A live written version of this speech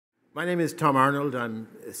My name is Tom Arnold. I'm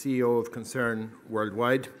CEO of Concern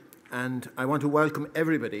Worldwide, and I want to welcome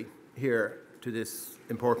everybody here to this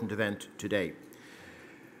important event today.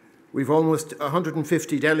 We've almost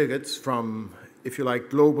 150 delegates from, if you like,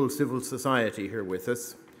 global civil society here with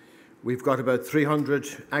us. We've got about 300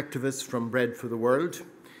 activists from Bread for the World.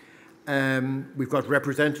 We've got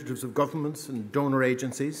representatives of governments and donor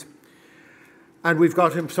agencies. And we've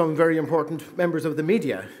got some very important members of the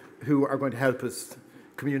media who are going to help us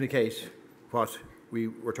communicate what we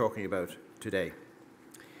were talking about today.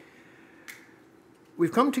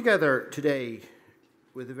 We've come together today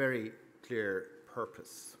with a very clear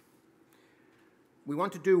purpose. We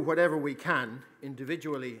want to do whatever we can,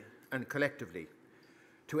 individually and collectively,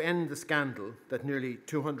 to end the scandal that nearly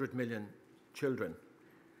 200 million children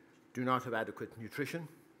do not have adequate nutrition,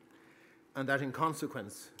 and that in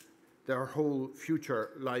consequence, their whole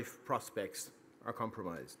future life prospects are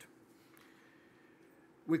compromised.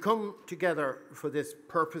 We come together for this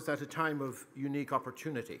purpose at a time of unique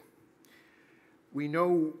opportunity. We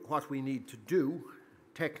know what we need to do,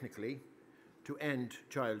 technically, to end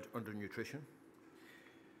child undernutrition.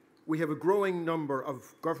 We have a growing number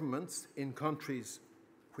of governments in countries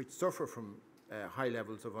which suffer from high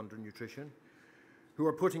levels of undernutrition, who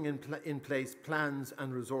are putting in place plans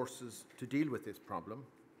and resources to deal with this problem.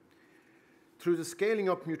 Through the Scaling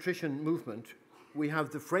Up Nutrition movement, we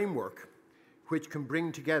have the framework which can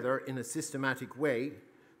bring together in a systematic way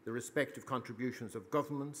the respective contributions of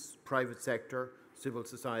governments, private sector, civil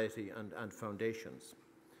society, and foundations.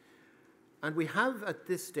 And we have at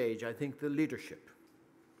this stage, I think, the leadership.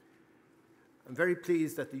 I'm very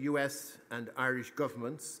pleased that the US and Irish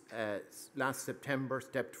governments last September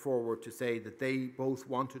stepped forward to say that they both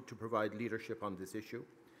wanted to provide leadership on this issue.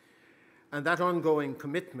 And that ongoing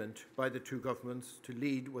commitment by the two governments to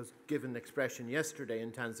lead was given expression yesterday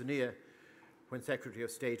in Tanzania when Secretary of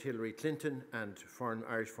State Hilary Clinton and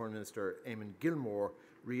Irish Foreign Minister Eamon Gilmore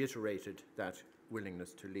reiterated that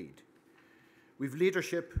willingness to lead. We've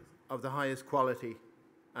leadership of the highest quality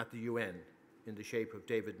at the UN in the shape of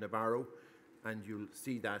David Nabarro, and you'll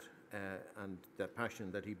see that and the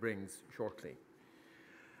passion that he brings shortly.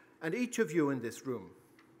 And each of you in this room,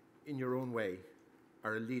 in your own way,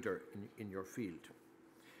 are a leader in your field.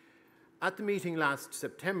 At the meeting last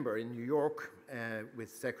September in New York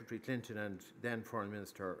with Secretary Clinton and then Foreign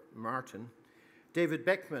Minister Martin, David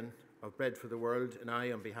Beckman of Bread for the World and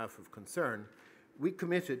I, on behalf of Concern, we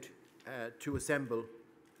committed to assemble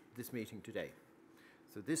this meeting today.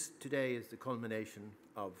 So this today is the culmination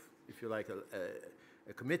of, if you like,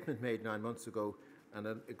 a commitment made 9 months ago and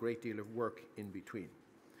a great deal of work in between.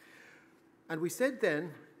 And we said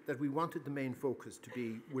then that we wanted the main focus to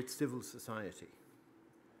be with civil society,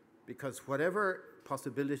 because whatever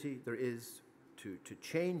possibility there is to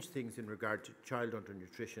change things in regard to child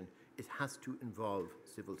undernutrition, it has to involve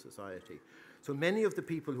civil society. So many of the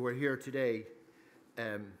people who are here today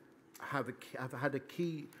have had a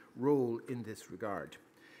key role in this regard.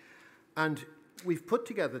 And we've put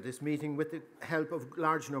together this meeting with the help of a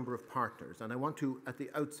large number of partners, and I want to, at the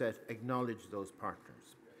outset, acknowledge those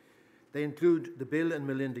partners. They include the Bill and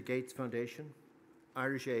Melinda Gates Foundation,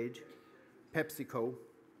 Irish Aid, PepsiCo,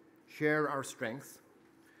 Share Our Strength,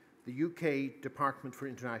 the UK Department for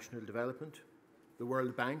International Development, the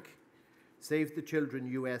World Bank, Save the Children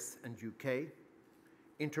US and UK,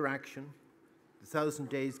 Interaction, the 1,000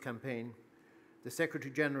 Days Campaign, the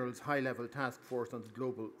Secretary-General's High-Level Task Force on the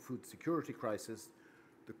Global Food Security Crisis,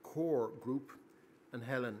 the CORE Group, and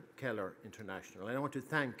Helen Keller International. And I want to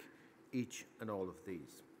thank each and all of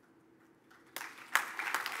these.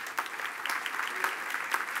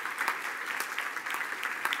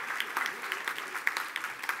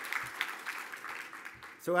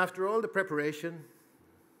 So after all the preparation,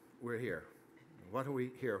 we're here. What are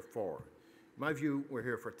we here for? In my view, we're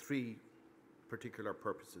here for three particular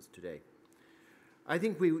purposes today. I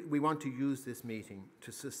think we want to use this meeting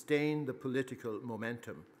to sustain the political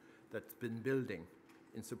momentum that's been building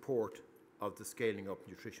in support of the Scaling Up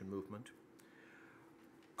Nutrition movement.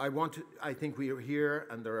 I think we are here,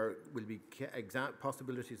 and there will be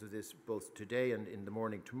possibilities of this both today and in the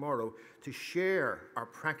morning tomorrow, to share our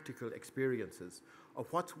practical experiences of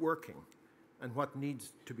what's working and what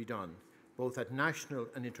needs to be done, both at national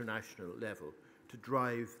and international level, to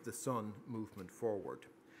drive the SUN movement forward.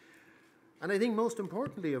 And I think most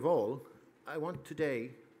importantly of all, I want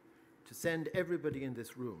today to send everybody in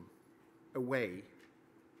this room away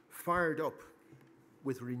fired up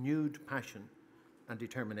with renewed passion and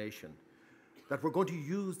determination that we're going to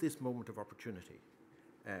use this moment of opportunity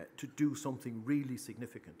to do something really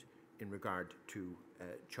significant in regard to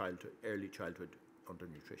early childhood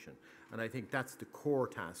undernutrition. And I think that's the core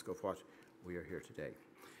task of what we are here today.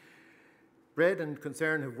 Bread and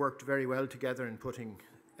Concern have worked very well together in putting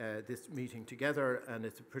this meeting together, and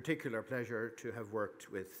it's a particular pleasure to have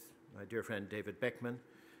worked with my dear friend David Beckman.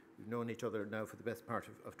 We've known each other now for the best part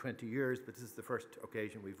of 20 years, but this is the first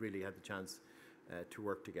occasion we've really had the chance to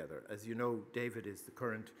work together. As you know, David is the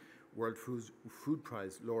current World Food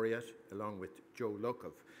Prize laureate, along with Joe Luck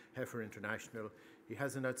of Heifer International. He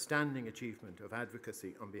has an outstanding achievement of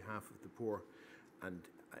advocacy on behalf of the poor, and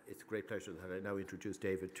it's a great pleasure that I now introduce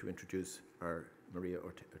David to introduce our Maria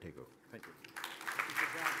Otero. Thank you.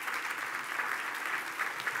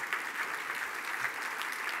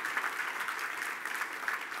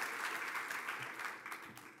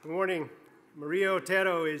 Good morning. Maria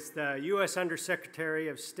Otero is the U.S. Undersecretary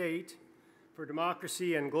of State for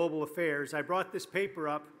Democracy and Global Affairs. I brought this paper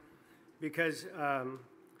up because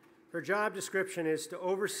her job description is to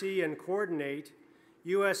oversee and coordinate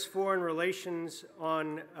U.S. foreign relations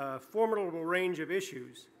on a formidable range of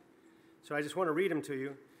issues. So I just want to read them to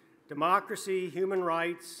you. Democracy, human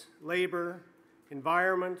rights, labor,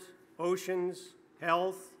 environment, oceans,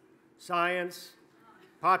 health, science,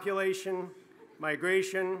 population,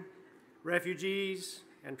 migration, refugees,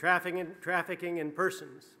 and trafficking in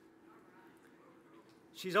persons.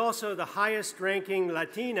 She's also the highest-ranking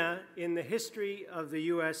Latina in the history of the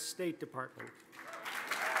U.S. State Department.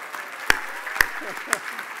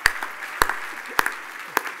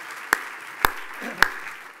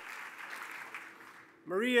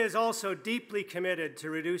 Maria is also deeply committed to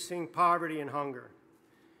reducing poverty and hunger.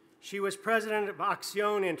 She was president of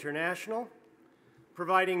Acción International,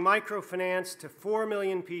 providing microfinance to 4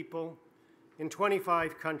 million people in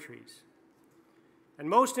 25 countries. And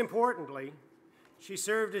most importantly, she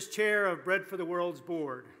served as chair of Bread for the World's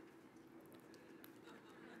board.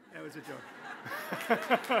 That was a joke.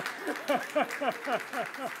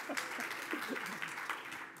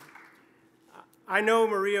 I know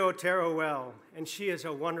Maria Otero well, and she is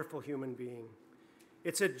a wonderful human being.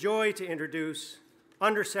 It's a joy to introduce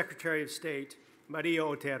Undersecretary of State, Maria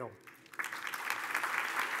Otero.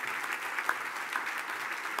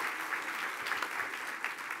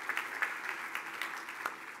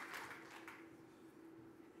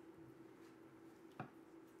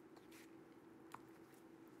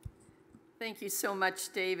 Thank you so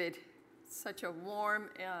much, David. Such a warm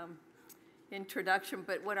introduction,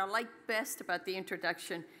 but what I like best about the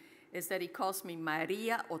introduction is that he calls me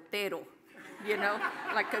Maria Otero, you know,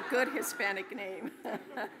 like a good Hispanic name.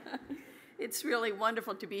 It's really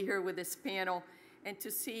wonderful to be here with this panel and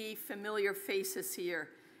to see familiar faces here.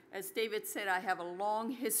 As David said, I have a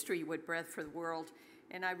long history with Bread for the World,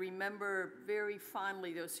 and I remember very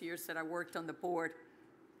fondly those years that I worked on the board.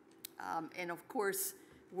 And of course,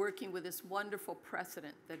 working with this wonderful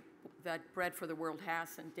precedent that Bread for the World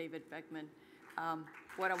has, and David Beckman.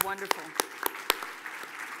 What a wonderful.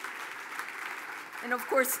 And of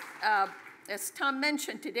course, as Tom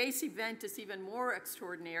mentioned, today's event is even more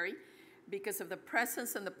extraordinary because of the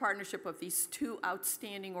presence and the partnership of these two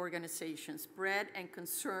outstanding organizations, Bread and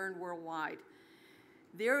Concern Worldwide.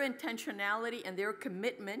 Their intentionality and their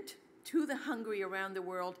commitment to the hungry around the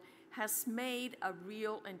world has made a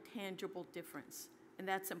real and tangible difference. And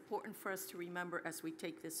that's important for us to remember as we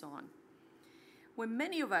take this on. When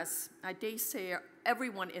many of us, I dare say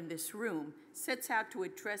everyone in this room, sets out to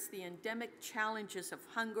address the endemic challenges of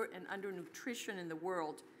hunger and undernutrition in the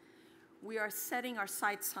world, we are setting our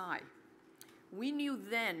sights high. We knew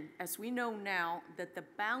then, as we know now, that the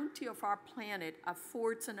bounty of our planet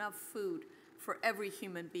affords enough food for every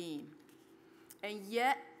human being. And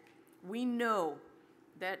yet, we know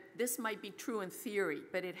that this might be true in theory,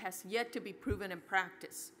 but it has yet to be proven in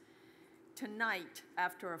practice. Tonight,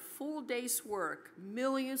 after a full day's work,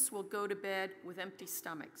 millions will go to bed with empty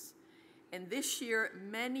stomachs. And this year,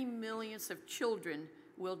 many millions of children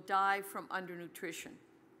will die from undernutrition.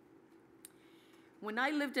 When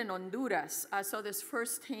I lived in Honduras, I saw this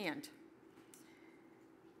firsthand.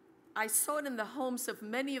 I saw it in the homes of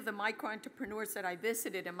many of the micro-entrepreneurs that I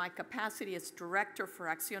visited in my capacity as director for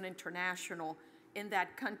Acción International in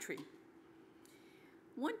that country.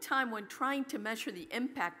 One time when trying to measure the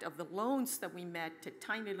impact of the loans that we met to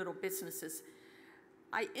tiny little businesses,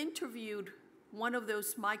 I interviewed one of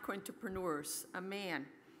those micro-entrepreneurs, a man,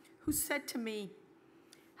 who said to me,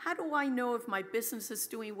 "How do I know if my business is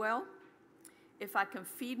doing well? If I can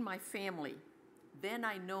feed my family, then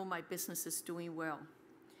I know my business is doing well.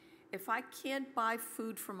 If I can't buy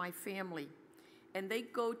food for my family and they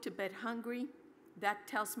go to bed hungry, that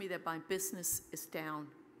tells me that my business is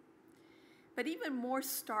down." But even more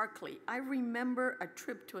starkly, I remember a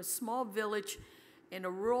trip to a small village in a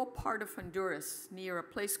rural part of Honduras near a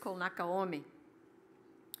place called Nacaome.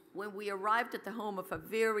 When we arrived at the home of a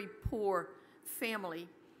very poor family,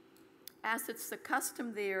 as it's the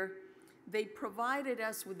custom there, they provided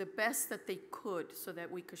us with the best that they could so that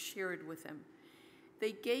we could share it with them.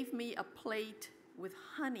 They gave me a plate with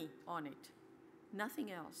honey on it,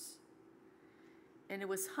 nothing else. And it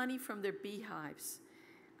was honey from their beehives.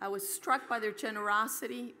 I was struck by their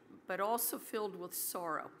generosity, but also filled with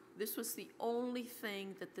sorrow. This was the only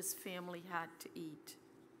thing that this family had to eat.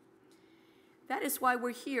 That is why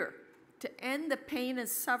we're here, to end the pain and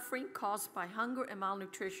suffering caused by hunger and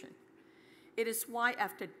malnutrition. It is why,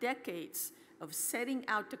 after decades of setting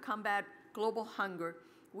out to combat global hunger,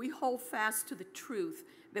 we hold fast to the truth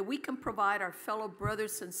that we can provide our fellow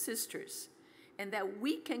brothers and sisters, and that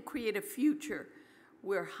we can create a future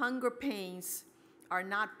where hunger pains are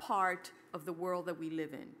not part of the world that we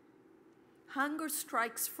live in. Hunger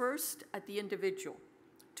strikes first at the individual.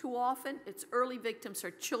 Too often, its early victims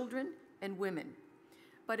are children and women,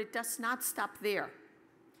 but it does not stop there.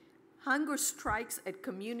 Hunger strikes at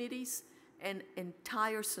communities and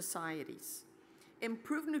entire societies.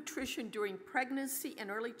 Improved nutrition during pregnancy and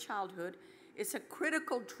early childhood is a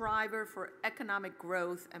critical driver for economic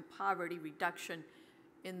growth and poverty reduction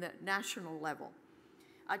in the national level.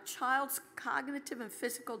 A child's cognitive and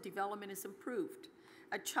physical development is improved.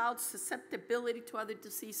 A child's susceptibility to other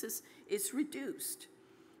diseases is reduced.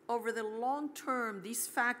 Over the long term, these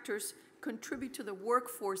factors contribute to the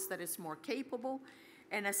workforce that is more capable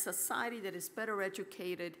and a society that is better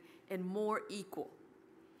educated and more equal.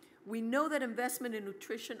 We know that investment in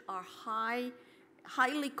nutrition are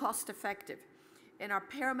highly cost-effective and are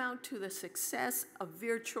paramount to the success of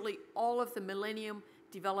virtually all of the Millennium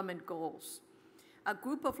Development Goals. A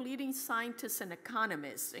group of leading scientists and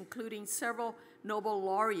economists, including several Nobel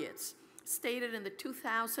laureates, stated in the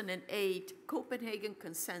 2008 Copenhagen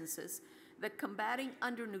Consensus that combating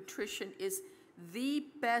undernutrition is the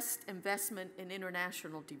best investment in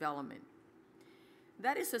international development.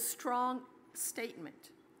 That is a strong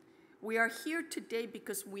statement. We are here today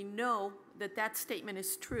because we know that that statement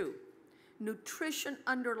is true. Nutrition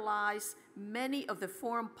underlies many of the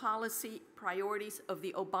foreign policy priorities of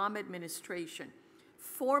the Obama administration,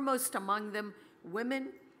 foremost among them women,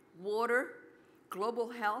 water, global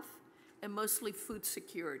health, and mostly food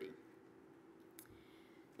security.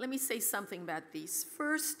 Let me say something about these.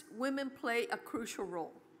 First, women play a crucial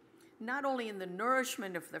role, not only in the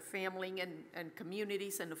nourishment of their family and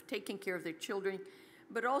communities and of taking care of their children,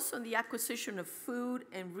 but also in the acquisition of food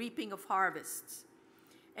and reaping of harvests.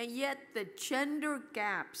 And yet the gender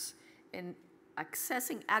gaps in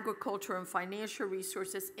accessing agriculture and financial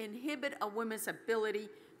resources inhibit a woman's ability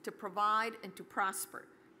to provide and to prosper.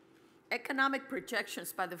 Economic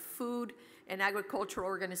projections by the Food and Agriculture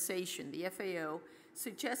Organization, the FAO,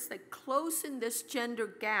 suggest that closing this gender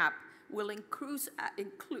gap will increase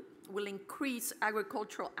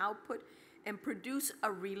agricultural output and produce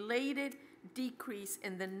a related decrease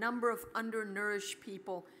in the number of undernourished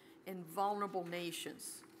people in vulnerable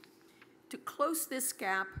nations. To close this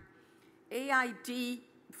gap, AID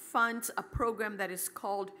funds a program that is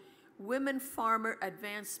called Women Farmer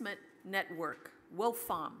Advancement Network,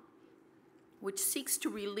 WOFAM, which seeks to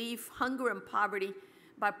relieve hunger and poverty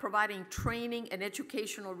by providing training and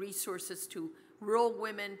educational resources to rural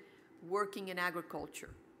women working in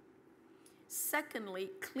agriculture. Secondly,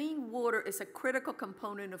 clean water is a critical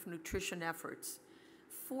component of nutrition efforts.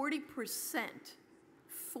 40%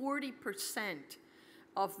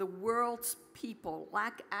 of the world's people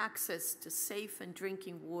lack access to safe and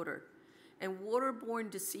drinking water, and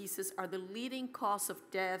waterborne diseases are the leading cause of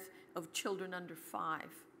death of children under 5.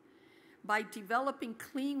 By developing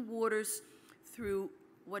clean waters through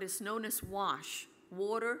what is known as WASH,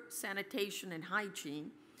 water, sanitation, and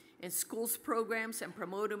hygiene, in schools programs and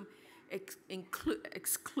promoting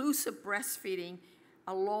exclusive breastfeeding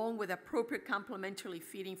along with appropriate complementary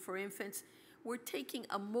feeding for infants, we're taking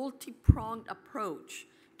a multi-pronged approach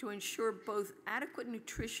to ensure both adequate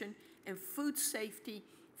nutrition and food safety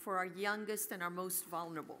for our youngest and our most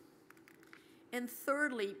vulnerable. And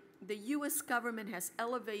thirdly, the U.S. government has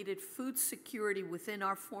elevated food security within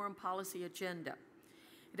our foreign policy agenda.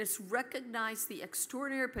 It has recognized the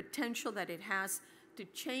extraordinary potential that it has to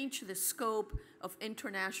change the scope of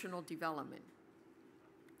international development.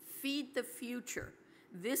 Feed the Future,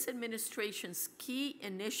 this administration's key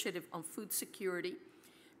initiative on food security,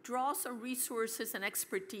 draws on resources and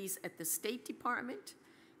expertise at the State Department,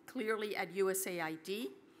 clearly at USAID,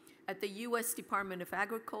 at the U.S. Department of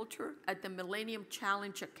Agriculture, at the Millennium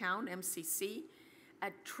Challenge Account, MCC,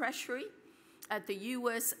 at Treasury, at the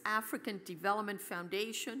U.S. African Development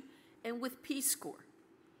Foundation, and with Peace Corps.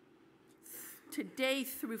 Today,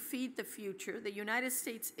 through Feed the Future, the United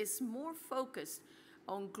States is more focused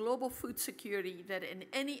on global food security than in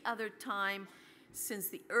any other time since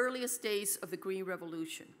the earliest days of the Green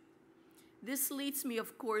Revolution. This leads me,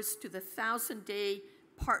 of course, to the 1,000-day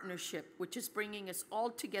partnership, which is bringing us all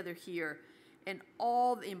together here and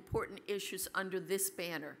all the important issues under this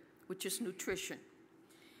banner, which is nutrition.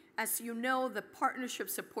 As you know, the partnership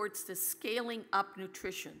supports the Scaling Up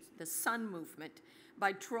Nutrition, the SUN movement,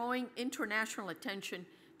 by drawing international attention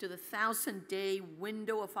to the 1,000-day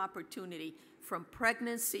window of opportunity from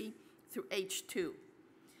pregnancy through age 2.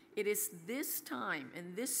 It is this time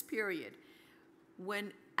and this period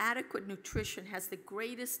when adequate nutrition has the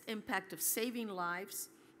greatest impact of saving lives,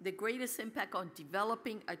 the greatest impact on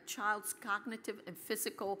developing a child's cognitive and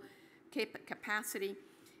physical capacity,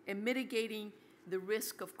 and mitigating the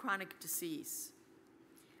risk of chronic disease.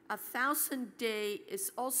 1,000-day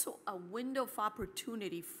is also a window of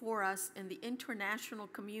opportunity for us in the international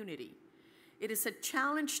community. It is a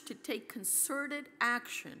challenge to take concerted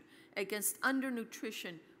action against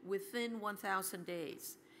undernutrition within 1,000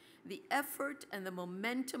 days. The effort and the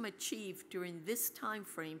momentum achieved during this time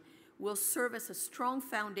frame will serve as a strong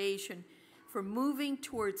foundation for moving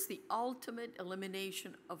towards the ultimate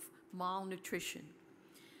elimination of malnutrition.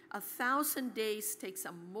 1,000 days takes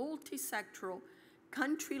a multi-sectoral,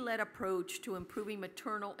 country-led approach to improving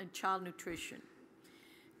maternal and child nutrition.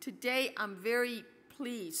 Today, I'm very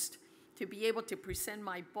pleased to be able to present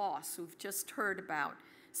my boss, who we've just heard about,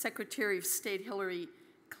 Secretary of State Hilary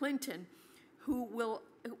Clinton, who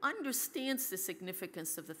understands the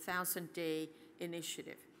significance of the 1,000-day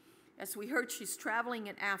initiative. As we heard, she's traveling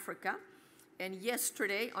in Africa, and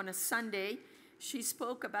yesterday, on a Sunday, she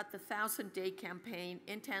spoke about the 1,000-day campaign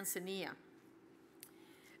in Tanzania.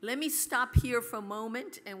 Let me stop here for a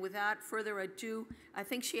moment, and without further ado, I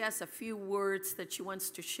think she has a few words that she wants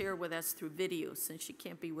to share with us through video since she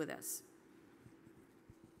can't be with us.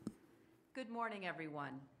 Good morning,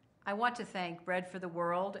 everyone. I want to thank Bread for the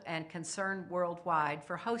World and Concern Worldwide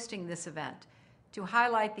for hosting this event to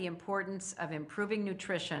highlight the importance of improving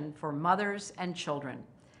nutrition for mothers and children.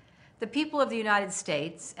 The people of the United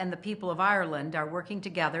States and the people of Ireland are working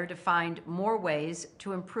together to find more ways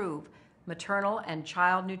to improve maternal and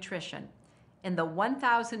child nutrition in the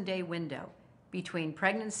 1,000-day window between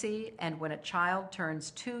pregnancy and when a child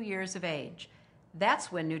turns 2 years of age.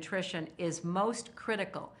 That's when nutrition is most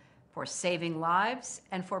critical for saving lives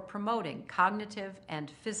and for promoting cognitive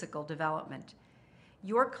and physical development.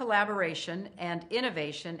 Your collaboration and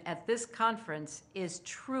innovation at this conference is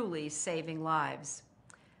truly saving lives.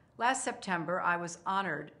 Last September, I was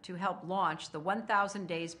honored to help launch the 1,000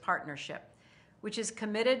 Days Partnership, which is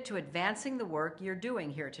committed to advancing the work you're doing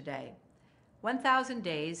here today. 1,000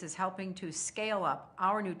 Days is helping to scale up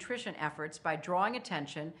our nutrition efforts by drawing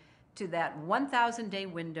attention to that 1,000-day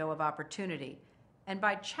window of opportunity and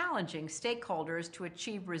by challenging stakeholders to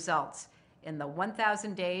achieve results in the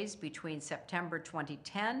 1,000 days between September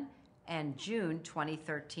 2010 and June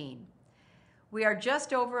 2013. We are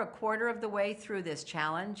just over a quarter of the way through this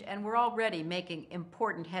challenge, and we're already making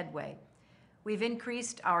important headway. We've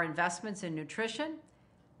increased our investments in nutrition,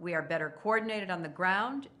 we are better coordinated on the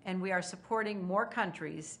ground, and we are supporting more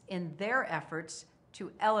countries in their efforts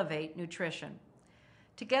to elevate nutrition.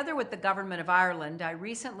 Together with the Government of Ireland, I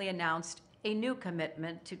recently announced a new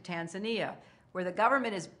commitment to Tanzania, where the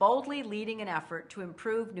government is boldly leading an effort to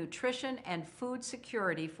improve nutrition and food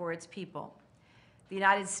security for its people. The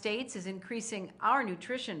United States is increasing our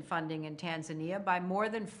nutrition funding in Tanzania by more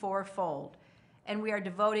than 4-fold, and we are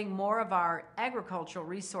devoting more of our agricultural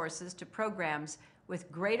resources to programs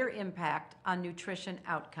with greater impact on nutrition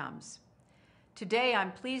outcomes. Today,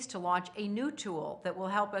 I'm pleased to launch a new tool that will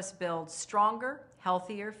help us build stronger,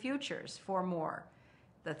 healthier futures for more.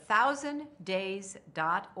 The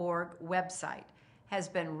 1000days.org website has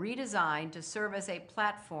been redesigned to serve as a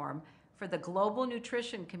platform for the global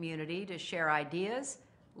nutrition community to share ideas,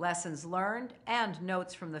 lessons learned, and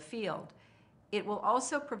notes from the field. It will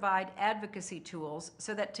also provide advocacy tools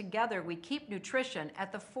so that together we keep nutrition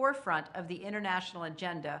at the forefront of the international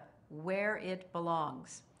agenda where it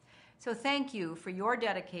belongs. So thank you for your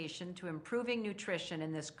dedication to improving nutrition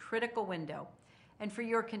in this critical window and for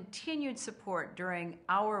your continued support during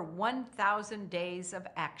our 1,000 days of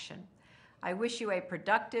action. I wish you a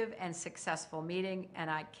productive and successful meeting, and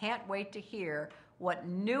I can't wait to hear what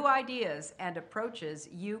new ideas and approaches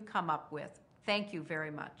you come up with. Thank you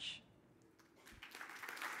very much.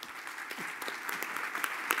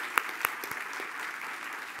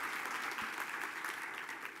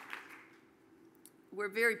 We're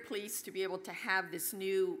very pleased to be able to have this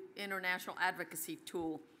new international advocacy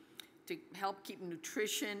tool to help keep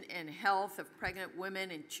nutrition and health of pregnant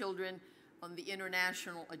women and children on the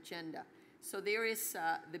international agenda. So there is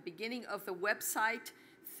the beginning of the website,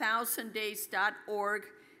 1000days.org.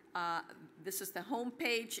 This is the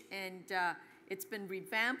homepage, and it's been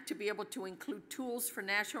revamped to be able to include tools for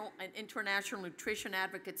national and international nutrition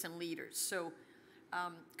advocates and leaders. So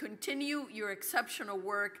continue your exceptional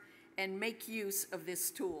work and make use of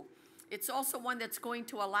this tool. It's also one that's going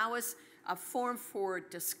to allow us a forum for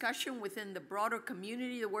discussion within the broader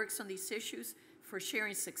community that works on these issues, for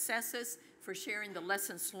sharing successes, for sharing the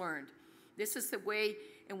lessons learned. This is the way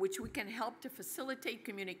in which we can help to facilitate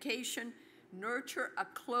communication, nurture a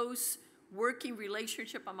close working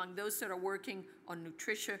relationship among those that are working on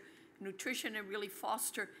nutrition, and really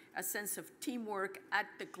foster a sense of teamwork at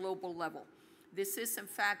the global level. This is, in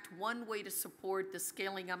fact, one way to support the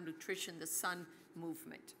Scaling Up Nutrition, the SUN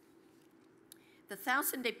movement. The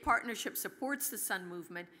 1000-Day Partnership supports the SUN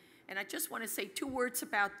movement, and I just want to say 2 words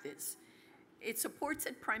about this. It supports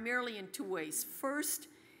it primarily in 2 ways. First,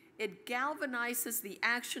 it galvanizes the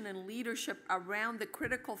action and leadership around the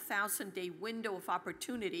critical 1000-day window of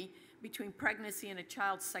opportunity between pregnancy and a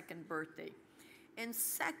child's second birthday. And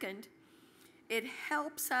second, it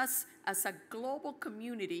helps us as a global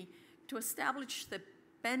community to establish the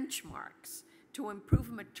benchmarks to improve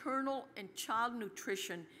maternal and child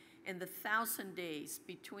nutrition in the 1,000 days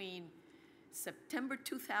between September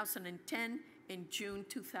 2010 and June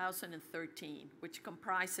 2013, which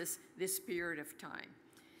comprises this period of time.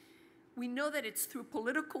 We know that it's through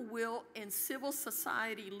political will and civil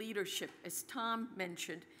society leadership, as Tom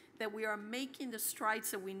mentioned, that we are making the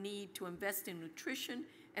strides that we need to invest in nutrition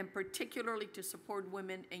and particularly to support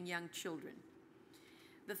women and young children.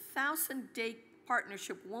 The 1000-Day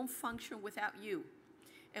Partnership won't function without you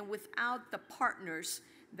and without the partners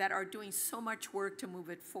that are doing so much work to move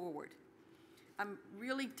it forward. I'm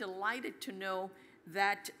really delighted to know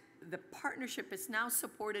that the partnership is now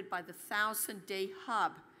supported by the 1000-Day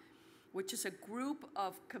Hub, which is a group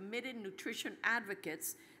of committed nutrition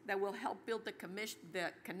advocates that will help build the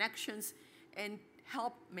connections and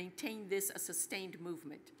help maintain this a sustained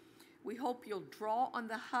movement. We hope you'll draw on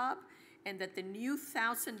the Hub and that the new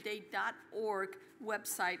 1000day.org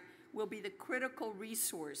website will be the critical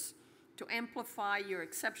resource to amplify your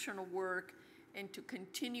exceptional work and to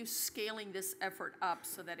continue scaling this effort up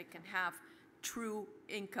so that it can have true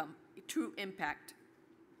impact.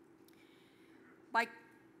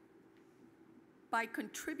 By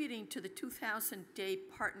contributing to the 2000-Day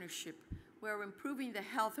Partnership, we're improving the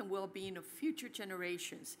health and well-being of future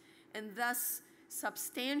generations and thus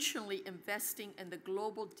substantially investing in the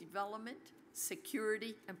global development,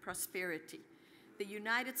 security, and prosperity. The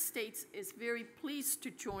United States is very pleased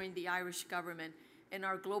to join the Irish government and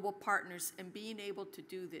our global partners in being able to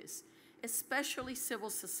do this, especially civil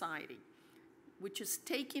society, which is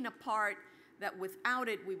taking a part that without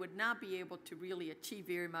it we would not be able to really achieve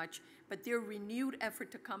very much, but their renewed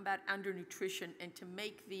effort to combat undernutrition and to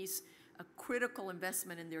make these a critical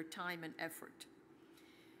investment in their time and effort.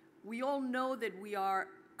 We all know that we are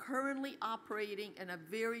currently operating in a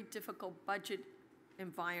very difficult budget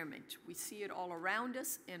environment. We see it all around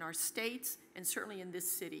us in our states and certainly in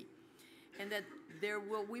this city, and that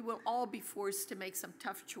we will all be forced to make some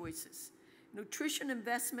tough choices. Nutrition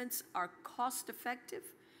investments are cost effective,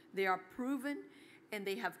 they are proven, and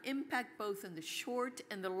they have impact both in the short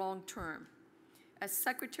and the long term. As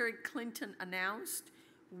Secretary Clinton announced,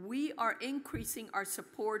 we are increasing our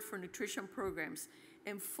support for nutrition programs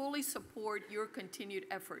and fully support your continued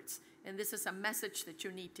efforts. And this is a message that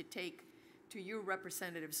you need to take to your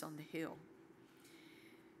representatives on the Hill.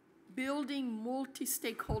 Building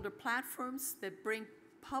multi-stakeholder platforms that bring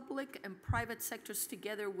public and private sectors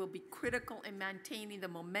together will be critical in maintaining the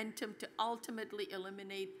momentum to ultimately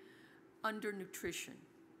eliminate undernutrition.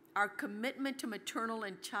 Our commitment to maternal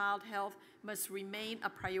and child health must remain a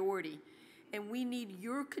priority, and we need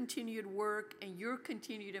your continued work and your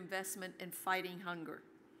continued investment in fighting hunger.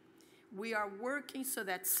 We are working so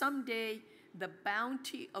that someday the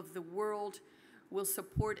bounty of the world will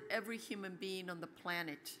support every human being on the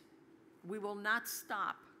planet. We will not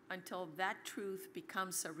stop until that truth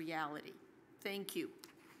becomes a reality. Thank you.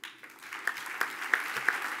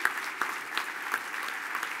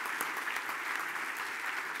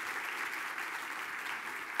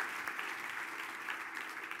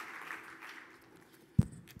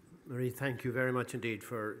 Marie, thank you very much indeed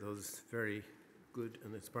for those very good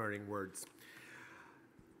and inspiring words.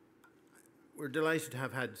 We're delighted to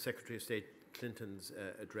have had Secretary of State Clinton's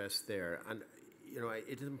address there, and you know,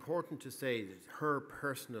 it is important to say that her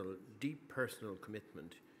personal, deep personal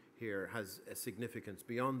commitment here has a significance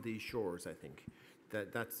beyond these shores, I think.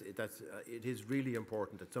 it is really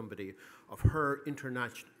important that somebody of her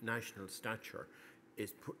international stature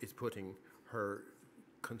is putting her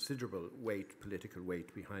considerable political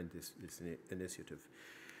weight behind this initiative.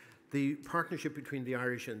 The partnership between the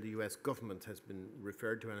Irish and the US government has been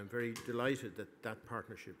referred to, and I'm very delighted that that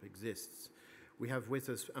partnership exists. We have with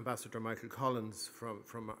us Ambassador Michael Collins,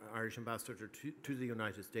 from Irish Ambassador to the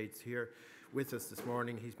United States, here with us this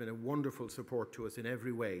morning. He's been a wonderful support to us in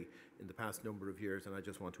every way in the past number of years, and I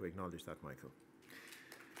just want to acknowledge that, Michael.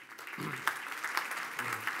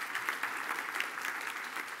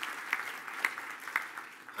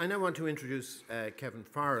 I now want to introduce Kevin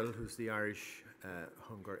Farrell, who's the Irish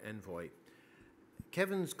Hunger envoy.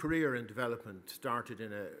 Kevin's career and development started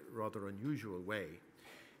in a rather unusual way.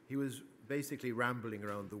 He was basically rambling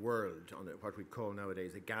around the world on what we call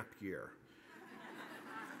nowadays a gap year.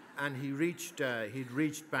 And he'd reached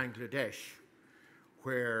Bangladesh,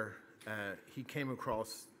 where he came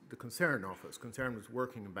across the Concern office. Concern was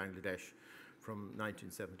working in Bangladesh from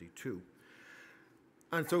 1972.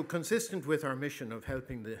 And so, consistent with our mission of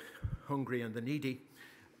helping the hungry and the needy,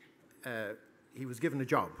 he was given a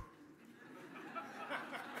job.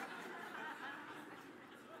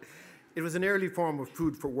 It was an early form of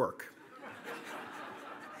food for work.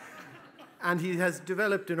 And he has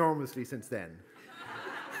developed enormously since then.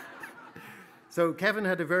 So Kevin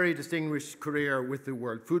had a very distinguished career with the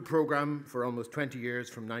World Food Programme for almost 20 years,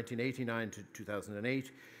 from 1989 to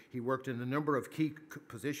 2008. He worked in a number of key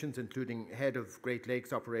positions, including head of Great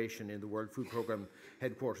Lakes operation in the World Food Programme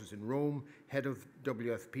headquarters in Rome, head of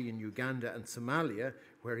WFP in Uganda and Somalia,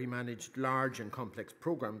 where he managed large and complex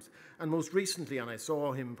programs, and most recently, and I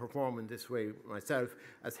saw him perform in this way myself,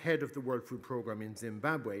 as head of the World Food Programme in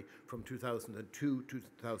Zimbabwe from 2002 to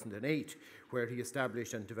 2008, where he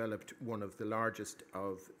established and developed one of the largest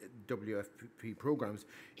of WFP programs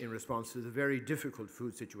in response to the very difficult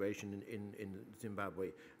food situation in Zimbabwe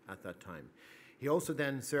at that time. He also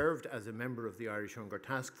then served as a member of the Irish Hunger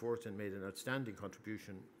Task Force and made an outstanding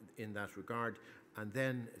contribution in that regard. And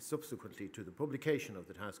then, subsequently to the publication of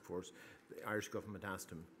the task force, the Irish government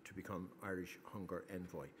asked him to become Irish Hunger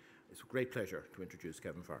Envoy. It's a great pleasure to introduce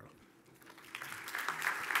Kevin Farrell.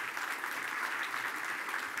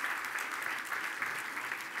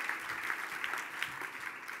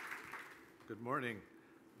 Good morning.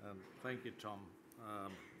 Thank you, Tom.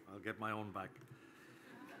 I'll get my own back.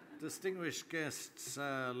 Distinguished guests,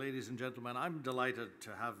 ladies and gentlemen, I'm delighted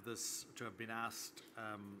to have been asked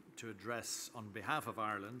to address on behalf of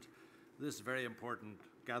Ireland this very important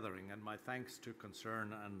gathering, and my thanks to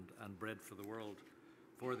Concern and Bread for the World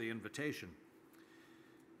for the invitation.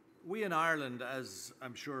 We in Ireland, as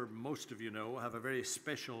I'm sure most of you know, have a very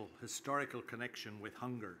special historical connection with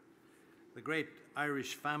hunger. The great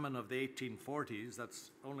Irish famine of the 1840s,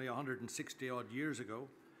 that's only 160 odd years ago,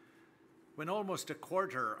 when almost a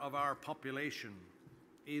quarter of our population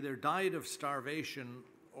either died of starvation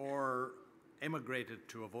or emigrated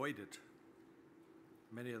to avoid it,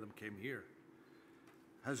 many of them came here,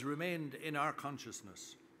 has remained in our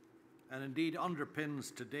consciousness and indeed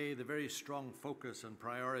underpins today the very strong focus and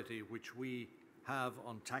priority which we have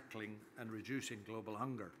on tackling and reducing global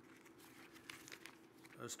hunger.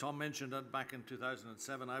 As Tom mentioned, back in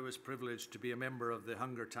 2007, I was privileged to be a member of the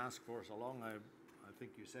Hunger Task Force along, I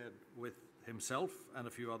think you said, with himself and a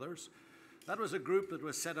few others. That was a group that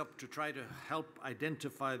was set up to try to help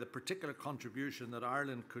identify the particular contribution that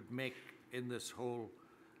Ireland could make in this whole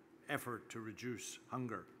effort to reduce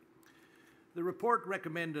hunger. The report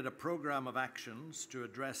recommended a programme of actions to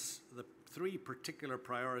address the three particular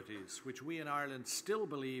priorities which we in Ireland still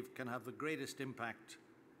believe can have the greatest impact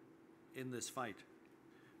in this fight.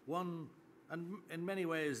 One, and in many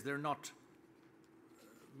ways they're not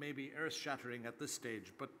maybe earth-shattering at this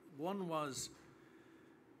stage, but one was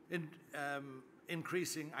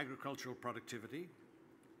increasing agricultural productivity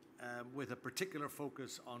with a particular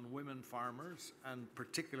focus on women farmers, and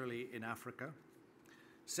particularly in Africa.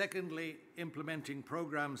 Secondly, implementing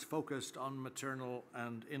programs focused on maternal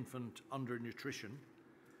and infant undernutrition.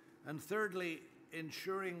 And thirdly,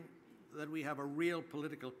 ensuring that we have a real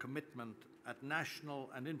political commitment at national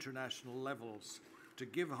and international levels to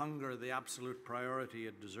give hunger the absolute priority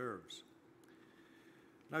it deserves.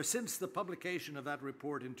 Now, since the publication of that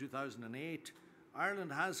report in 2008,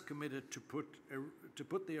 Ireland has committed to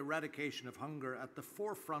put the eradication of hunger at the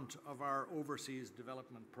forefront of our overseas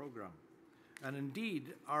development program, and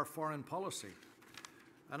indeed our foreign policy.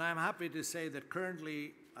 And I'm happy to say that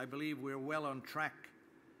currently, I believe we're well on track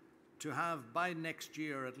to have by next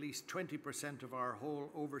year at least 20% of our whole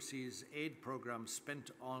overseas aid program spent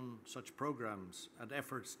on such programs and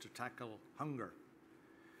efforts to tackle hunger.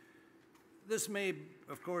 This may,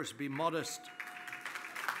 of course, be modest.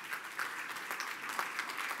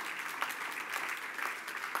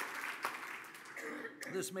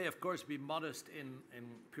 This may, of course, be modest in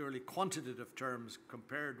purely quantitative terms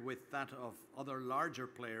compared with that of other larger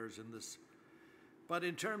players in this. But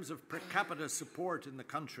in terms of per capita support in the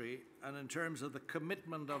country and in terms of the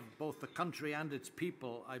commitment of both the country and its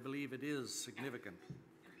people, I believe it is significant.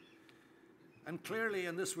 And clearly,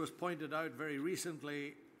 and this was pointed out very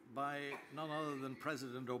recently by none other than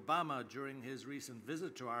President Obama during his recent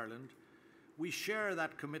visit to Ireland, we share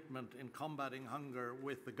that commitment in combating hunger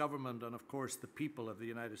with the government and, of course, the people of the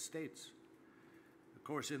United States. Of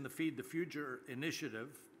course, in the Feed the Future initiative,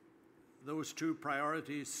 those two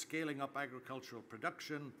priorities, scaling up agricultural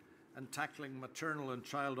production and tackling maternal and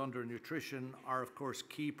child undernutrition, are, of course,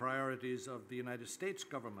 key priorities of the United States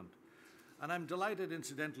government. And I'm delighted,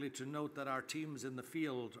 incidentally, to note that our teams in the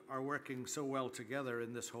field are working so well together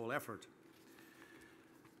in this whole effort.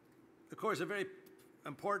 Of course, a very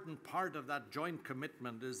important part of that joint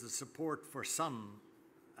commitment is the support for SUN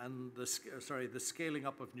and the scaling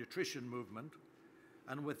up of nutrition movement,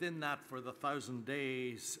 and within that for the 1,000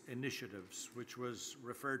 Days initiatives, which was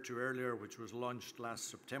referred to earlier, which was launched last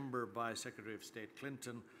September by Secretary of State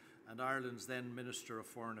Clinton and Ireland's then Minister of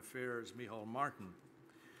Foreign Affairs, Micheál Martin.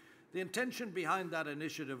 The intention behind that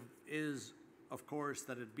initiative is, of course,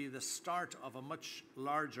 that it be the start of a much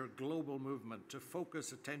larger global movement to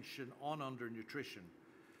focus attention on undernutrition,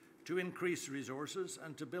 to increase resources,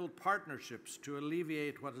 and to build partnerships to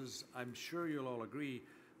alleviate what is, I'm sure you'll all agree,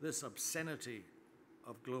 this obscenity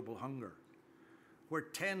of global hunger, where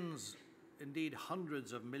tens, indeed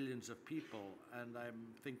hundreds of millions of people, and I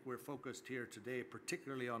think we're focused here today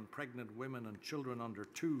particularly on pregnant women and children under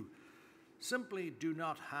 2, simply do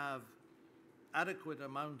not have adequate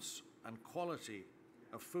amounts and quality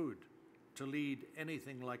of food to lead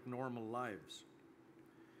anything like normal lives.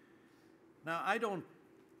 Now, I don't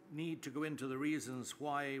need to go into the reasons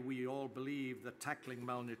why we all believe that tackling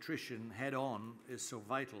malnutrition head-on is so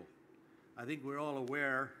vital. I think we're all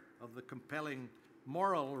aware of the compelling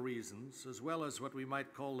moral reasons, as well as what we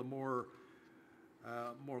might call the more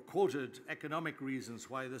quoted economic reasons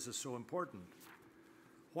why this is so important.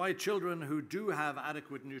 Why children who do have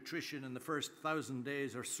adequate nutrition in the first 1,000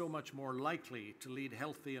 days are so much more likely to lead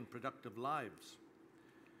healthy and productive lives.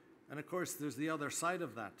 And of course, there's the other side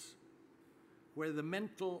of that, where the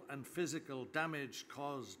mental and physical damage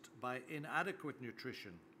caused by inadequate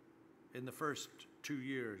nutrition in the first 2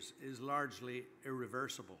 years is largely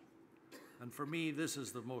irreversible. And for me, this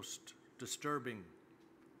is the most disturbing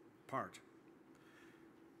part.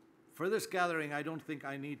 For this gathering, I don't think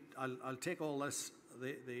I'll take all this,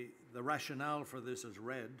 the rationale for this as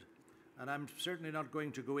read, and I'm certainly not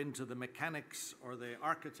going to go into the mechanics or the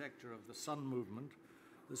architecture of the SUN movement.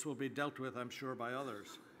 This will be dealt with, I'm sure, by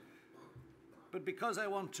others. But because I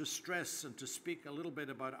want to stress and to speak a little bit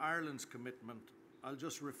about Ireland's commitment, I'll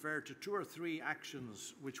just refer to 2 or 3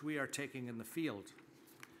 actions which we are taking in the field.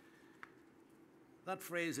 That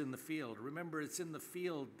phrase, in the field, remember, it's in the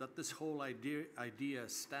field that this whole idea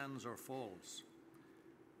stands or falls.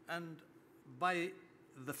 And by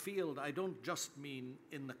the field, I don't just mean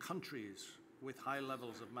in the countries with high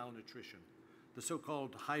levels of malnutrition, the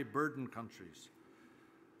so-called high-burden countries.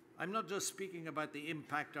 I'm not just speaking about the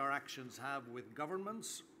impact our actions have with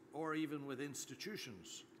governments or even with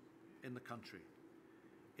institutions in the country.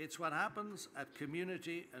 It's what happens at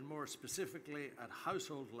community and more specifically at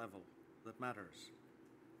household level that matters.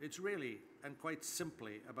 It's really, and quite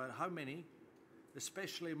simply, about how many,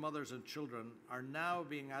 especially mothers and children, are now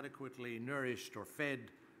being adequately nourished or fed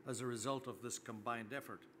as a result of this combined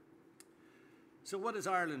effort. So what is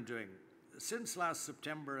Ireland doing? Since last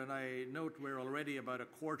September, and I note we're already about a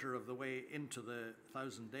quarter of the way into the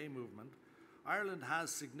 1,000-day movement, Ireland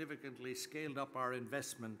has significantly scaled up our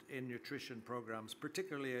investment in nutrition programs,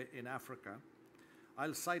 particularly in Africa.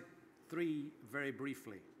 I'll cite 3 very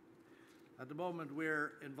briefly. At the moment,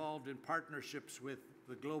 we're involved in partnerships with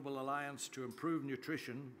the Global Alliance to Improve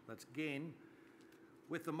Nutrition, that's GAIN,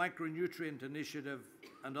 with the Micronutrient Initiative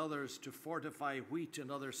and others to fortify wheat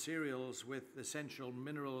and other cereals with essential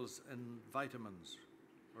minerals and vitamins.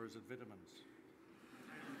 Or is it vitamins?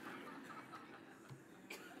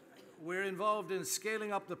 We're involved in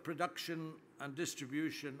scaling up the production and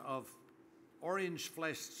distribution of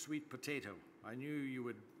orange-fleshed sweet potato. I knew you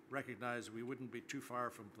would recognize we wouldn't be too far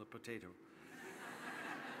from the potato.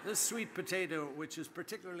 This sweet potato, which is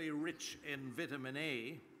particularly rich in vitamin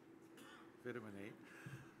A,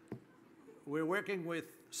 we're working with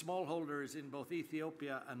smallholders in both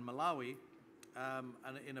Ethiopia and Malawi and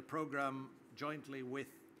in a program jointly with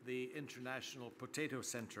the International Potato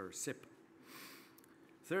Center, SIP.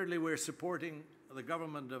 Thirdly, we're supporting the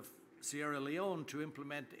government of Sierra Leone to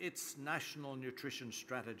implement its national nutrition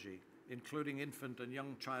strategy, including infant and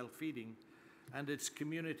young child feeding, and its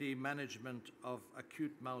community management of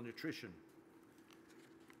acute malnutrition.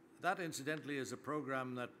 That, incidentally, is a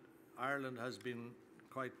program that Ireland has been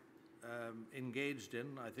quite engaged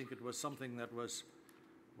in. I think it was something that was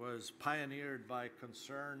pioneered by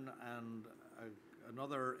Concern and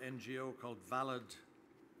another NGO called Valid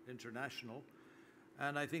International,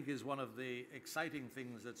 and I think is one of the exciting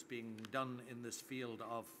things that's being done in this field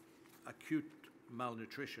of acute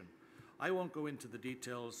malnutrition. I won't go into the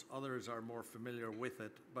details, others are more familiar with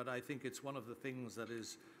it, but I think it's one of the things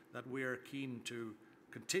that we are keen to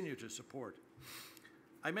continue to support.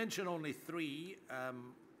 I mention only three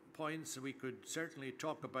points. We could certainly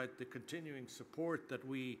talk about the continuing support that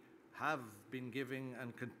we have been giving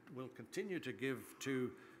and will continue to give to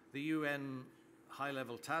the UN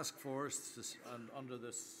High-Level Task Force and under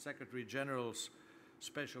the Secretary General's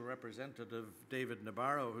Special Representative David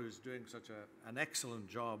Nabarro, who's doing such an excellent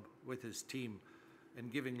job with his team in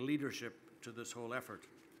giving leadership to this whole effort.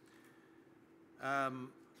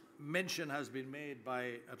 Mention has been made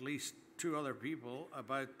by at least two other people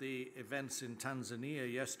about the events in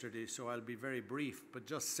Tanzania yesterday, so I'll be very brief, but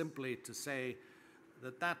just simply to say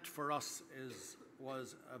that for us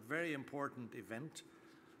was a very important event.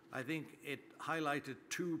 I think it highlighted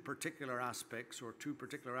two particular aspects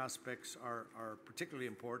are particularly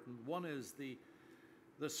important. One is the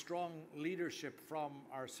strong leadership from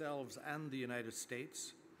ourselves and the United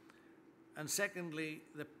States, and secondly,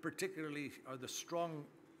 the strong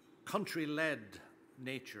country-led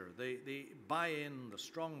nature, the buy-in, the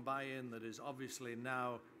strong buy-in that is obviously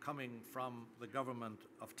now coming from the government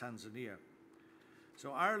of Tanzania.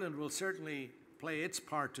 So Ireland will certainly play its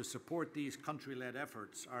part to support these country-led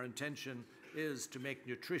efforts. Our intention is to make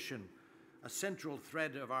nutrition a central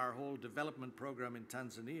thread of our whole development program in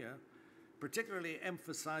Tanzania, particularly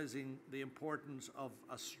emphasizing the importance of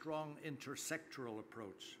a strong intersectoral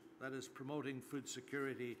approach, that is promoting food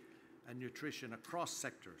security and nutrition across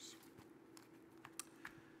sectors.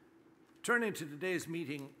 Turning to today's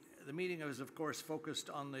meeting, the meeting is of course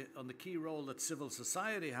focused on the key role that civil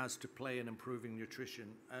society has to play in improving nutrition,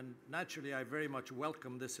 and naturally I very much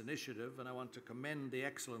welcome this initiative, and I want to commend the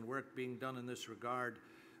excellent work being done in this regard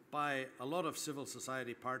by a lot of civil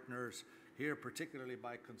society partners here, particularly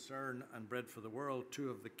by Concern and Bread for the World,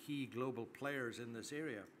 two of the key global players in this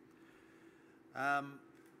area.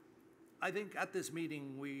 I think at this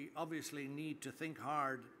meeting we obviously need to think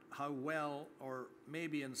hard how well, or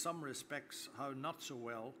maybe in some respects how not so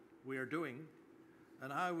well, we are doing,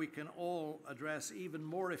 and how we can all address even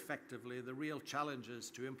more effectively the real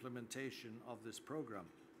challenges to implementation of this program.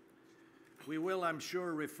 We will, I'm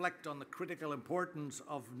sure, reflect on the critical importance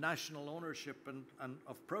of national ownership and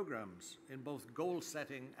of programs in both goal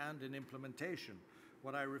setting and in implementation,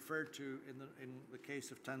 what I referred to in the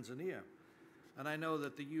case of Tanzania. And I know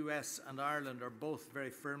that the US and Ireland are both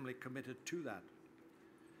very firmly committed to that.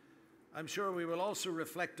 I'm sure we will also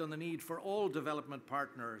reflect on the need for all development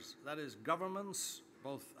partners, that is governments,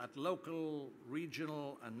 both at local,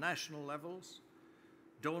 regional and national levels,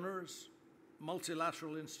 donors,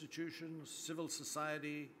 multilateral institutions, civil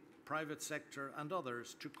society, private sector and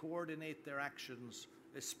others to coordinate their actions,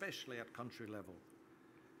 especially at country level.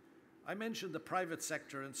 I mentioned the private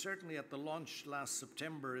sector, and certainly at the launch last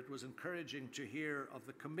September it was encouraging to hear of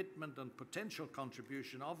the commitment and potential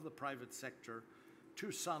contribution of the private sector to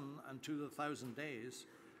Sun and to the 1,000 Days,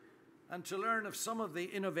 and to learn of some of the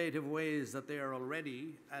innovative ways that they are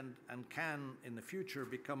already and can in the future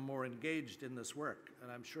become more engaged in this work. And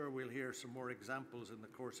I'm sure we'll hear some more examples in the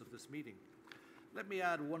course of this meeting. Let me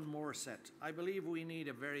add one more set. I believe we need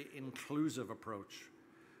a very inclusive approach,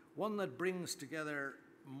 one that brings together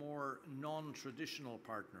more non-traditional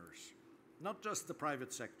partners, not just the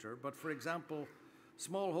private sector, but for example,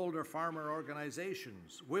 smallholder farmer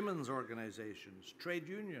organizations, women's organizations, trade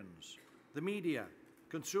unions, the media,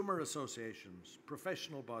 consumer associations,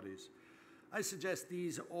 professional bodies. I suggest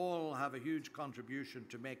these all have a huge contribution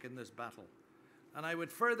to make in this battle. And I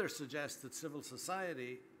would further suggest that civil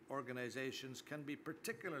society organizations can be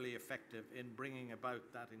particularly effective in bringing about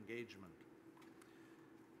that engagement.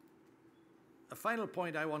 A final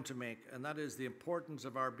point I want to make, and that is the importance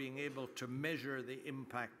of our being able to measure the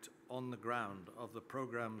impact on the ground of the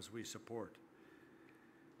programs we support.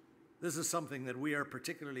 This is something that we are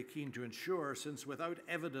particularly keen to ensure, since without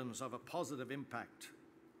evidence of a positive impact,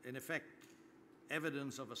 in effect,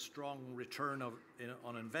 evidence of a strong return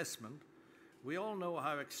on investment, we all know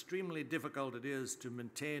how extremely difficult it is to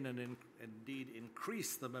maintain and indeed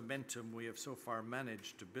increase the momentum we have so far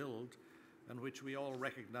managed to build and which we all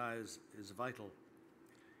recognize is vital.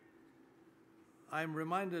 I'm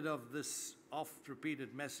reminded of this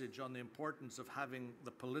oft-repeated message on the importance of having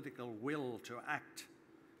the political will to act,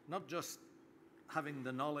 not just having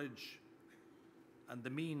the knowledge and the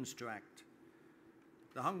means to act.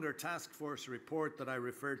 The Hunger Task Force report that I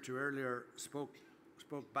referred to earlier spoke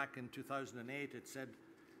back in 2008. It said,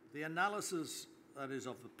 the analysis, that is,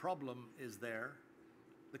 of the problem is there,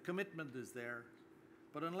 the commitment is there,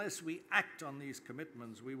 but unless we act on these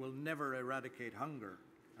commitments, we will never eradicate hunger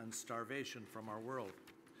and starvation from our world.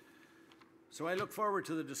 So I look forward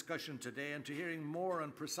to the discussion today and to hearing more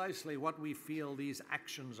on precisely what we feel these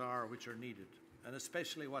actions are which are needed, and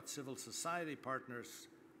especially what civil society partners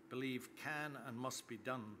believe can and must be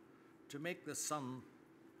done to make the Sun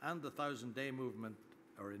and the 1,000-day movement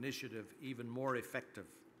or initiative even more effective.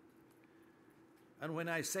 And when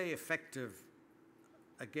I say effective,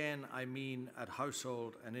 again, I mean at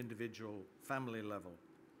household and individual family level.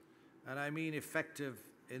 And I mean effective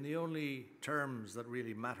in the only terms that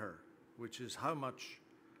really matter, which is how much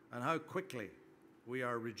and how quickly we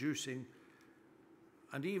are reducing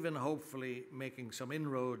and even hopefully making some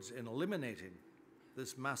inroads in eliminating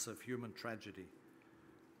this massive human tragedy,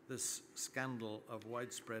 this scandal of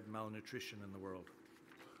widespread malnutrition in the world.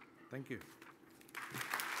 Thank you.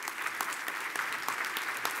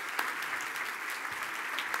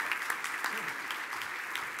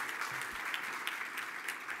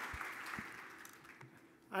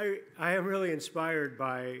 I am really inspired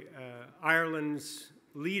by Ireland's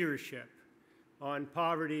leadership on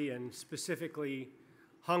poverty and specifically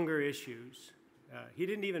hunger issues. He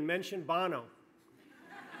didn't even mention Bono.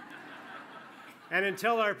 And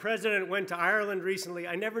until our president went to Ireland recently,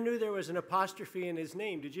 I never knew there was an apostrophe in his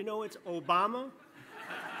name. Did you know it's Obama?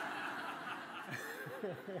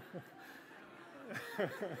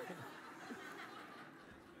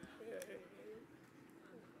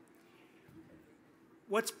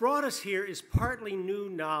 What's brought us here is partly new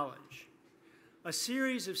knowledge. A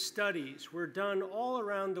series of studies were done all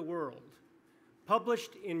around the world,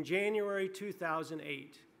 published in January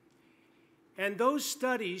 2008. And those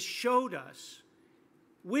studies showed us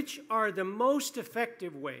which are the most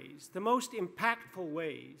effective ways, the most impactful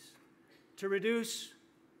ways to reduce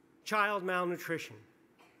child malnutrition.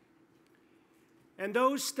 And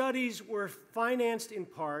those studies were financed in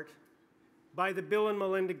part by the Bill and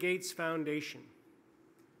Melinda Gates Foundation.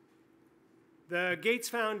 The Gates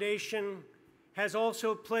Foundation has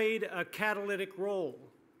also played a catalytic role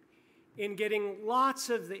in getting lots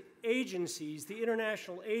of the agencies, the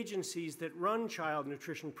international agencies that run child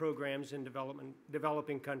nutrition programs in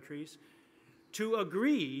developing countries, to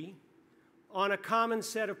agree on a common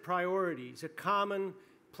set of priorities, a common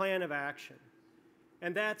plan of action.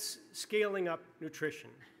 And that's scaling up nutrition.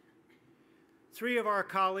 3 of our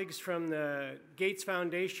colleagues from the Gates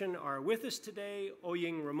Foundation are with us today: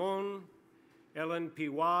 Oying Ramon, Ellen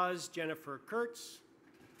Piwaz, Jennifer Kurtz.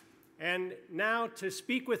 And now to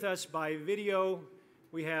speak with us by video,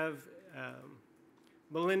 we have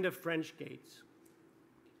Melinda French Gates.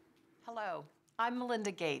 Hello, I'm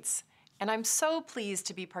Melinda Gates, and I'm so pleased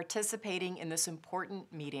to be participating in this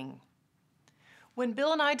important meeting. When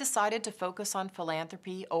Bill and I decided to focus on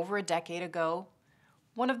philanthropy over a decade ago,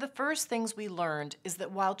 one of the first things we learned is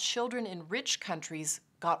that while children in rich countries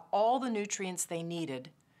got all the nutrients they needed,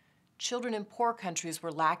 children in poor countries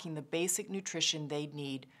were lacking the basic nutrition they'd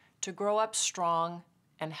need to grow up strong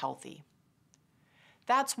and healthy.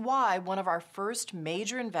 That's why one of our first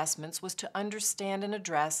major investments was to understand and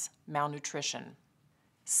address malnutrition.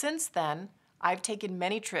 Since then, I've taken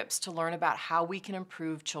many trips to learn about how we can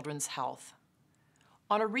improve children's health.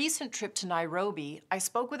 On a recent trip to Nairobi, I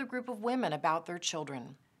spoke with a group of women about their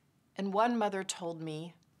children. And one mother told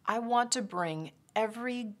me, "I want to bring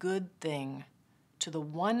every good thing to the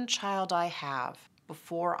one child I have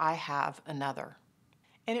before I have another."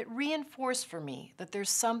 And it reinforced for me that there's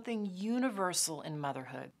something universal in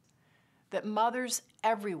motherhood, that mothers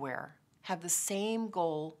everywhere have the same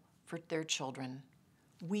goal for their children.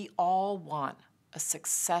 We all want a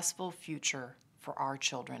successful future for our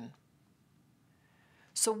children.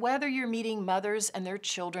 So whether you're meeting mothers and their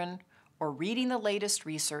children or reading the latest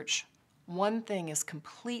research, one thing is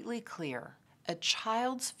completely clear: a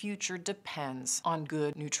child's future depends on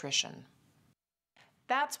good nutrition.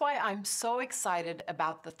 That's why I'm so excited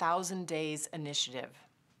about the 1,000 Days Initiative.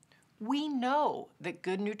 We know that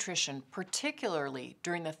good nutrition, particularly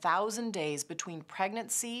during the 1,000 days between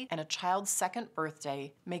pregnancy and a child's second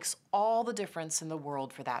birthday, makes all the difference in the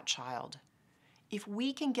world for that child. If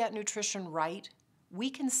we can get nutrition right, we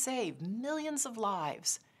can save millions of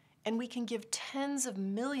lives, and we can give tens of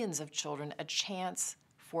millions of children a chance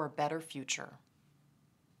for a better future.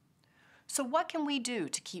 So what can we do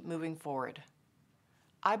to keep moving forward?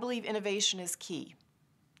 I believe innovation is key.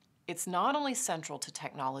 It's not only central to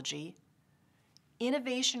technology.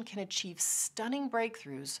 Innovation can achieve stunning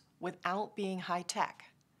breakthroughs without being high-tech.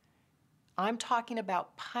 I'm talking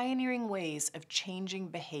about pioneering ways of changing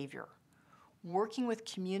behavior, working with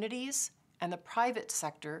communities and the private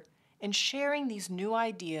sector, and sharing these new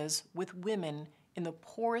ideas with women in the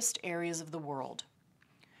poorest areas of the world.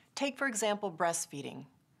 Take, for example, breastfeeding.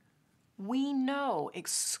 We know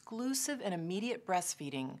exclusive and immediate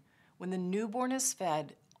breastfeeding, when the newborn is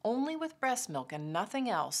fed only with breast milk and nothing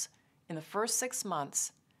else in the first 6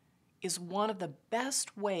 months, is one of the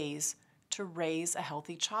best ways to raise a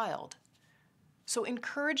healthy child. So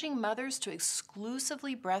encouraging mothers to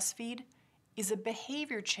exclusively breastfeed is a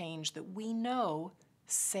behavior change that we know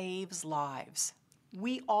saves lives.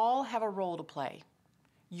 We all have a role to play.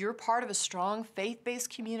 You're part of a strong faith-based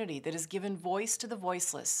community that has given voice to the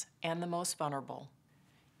voiceless and the most vulnerable.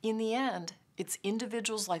 In the end, it's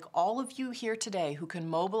individuals like all of you here today who can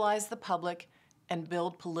mobilize the public and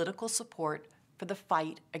build political support for the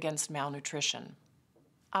fight against malnutrition.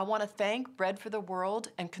 I want to thank Bread for the World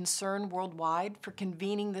and Concern Worldwide for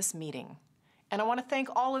convening this meeting. And I want to thank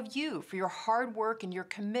all of you for your hard work and your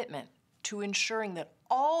commitment to ensuring that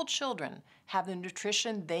all children have the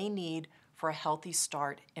nutrition they need for a healthy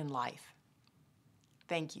start in life.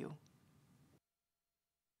 Thank you.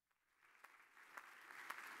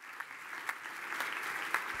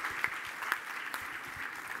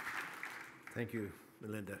 Thank you,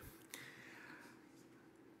 Melinda.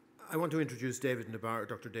 I want to introduce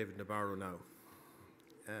Dr. David Nabarro now.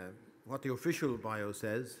 What the official bio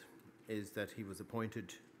says is that he was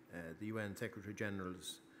appointed the UN Secretary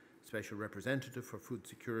General's Special Representative for Food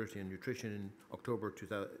Security and Nutrition in October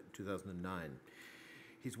 2009.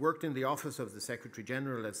 He's worked in the Office of the Secretary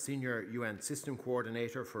General as Senior UN System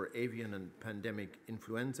Coordinator for Avian and Pandemic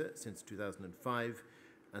Influenza since 2005,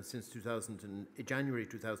 and since January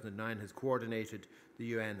 2009 has coordinated the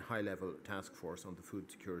UN High-Level Task Force on the Food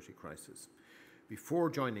Security Crisis. Before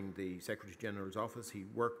joining the Secretary General's office, he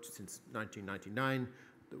worked since 1999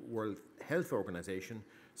 the World Health Organization,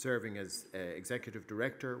 serving as Executive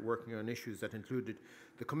Director, working on issues that included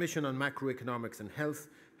the Commission on Macroeconomics and Health,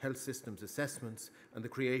 health systems assessments, and the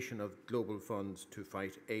creation of global funds to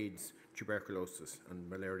fight AIDS, tuberculosis, and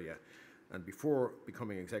malaria. And before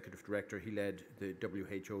becoming Executive Director, he led the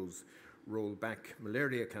WHO's Roll Back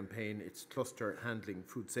Malaria campaign, its cluster handling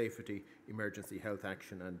food safety, emergency health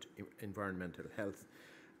action, and environmental health,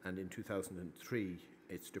 and in 2003,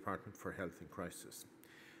 its Department for Health in Crisis.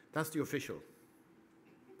 That's the official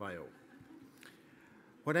bio.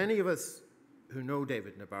 What any of us who know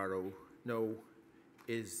David Nabarro know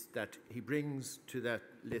is that he brings to that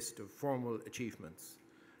list of formal achievements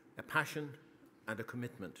a passion and a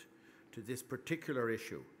commitment to this particular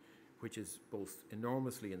issue, which is both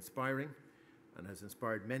enormously inspiring and has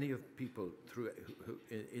inspired many of people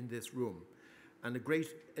in this room, and a great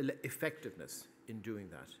effectiveness in doing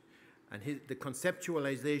that. And the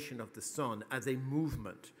conceptualization of the sun as a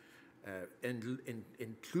movement,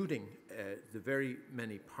 including the very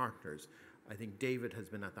many partners, I think David has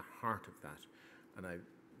been at the heart of that, and I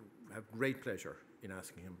have great pleasure in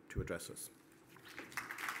asking him to address us.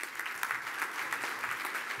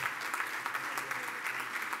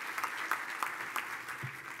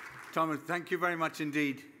 Thomas, thank you very much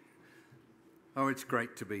indeed. Oh, it's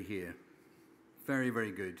great to be here. Very,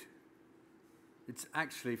 very good. It's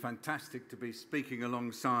actually fantastic to be speaking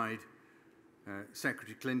alongside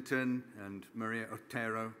Secretary Clinton and Maria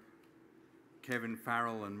Otero, Kevin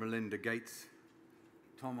Farrell and Melinda Gates,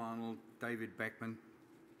 Tom Arnold, David Beckman,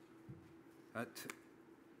 at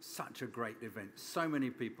such a great event. So many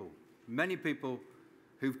people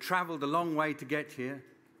who've traveled a long way to get here,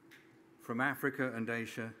 from Africa and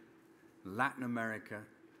Asia, Latin America,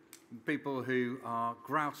 people who are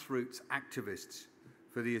grassroots activists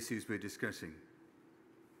for the issues we're discussing.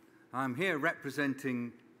 I'm here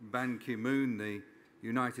representing Ban Ki-moon, the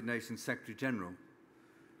United Nations Secretary General,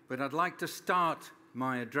 but I'd like to start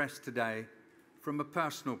my address today from a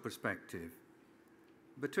personal perspective.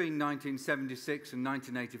 Between 1976 and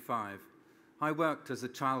 1985, I worked as a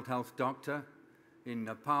child health doctor in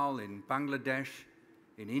Nepal, in Bangladesh,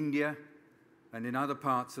 in India, and in other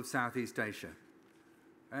parts of Southeast Asia.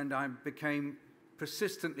 And I became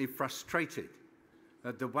persistently frustrated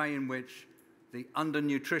at the way in which the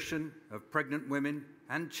undernutrition of pregnant women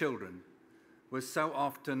and children was so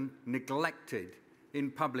often neglected in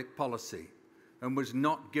public policy and was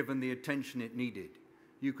not given the attention it needed.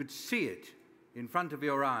 You could see it in front of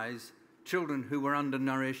your eyes, children who were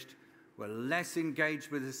undernourished were less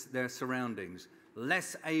engaged with their surroundings,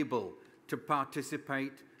 less able to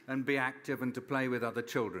participate and be active and to play with other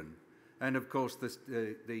children. And of course,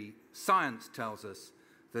 the science tells us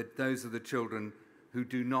that those are the children who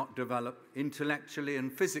do not develop intellectually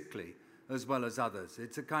and physically as well as others.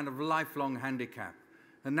 It's a kind of lifelong handicap.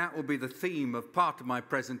 And that will be the theme of part of my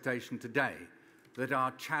presentation today, that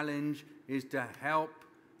our challenge is to help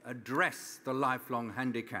address the lifelong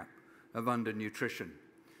handicap of undernutrition.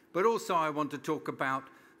 But also I want to talk about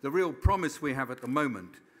the real promise we have at the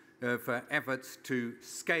moment for efforts to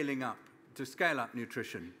scale up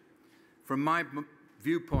nutrition. From my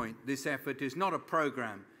viewpoint, this effort is not a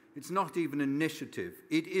program, it's not even an initiative,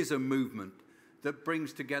 it is a movement that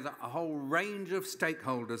brings together a whole range of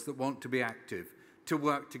stakeholders that want to be active, to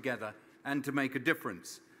work together and to make a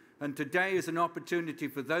difference. And today is an opportunity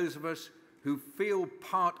for those of us who feel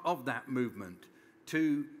part of that movement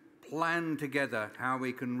to plan together how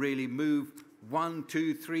we can really move 1,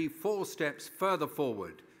 2, 3, 4 steps further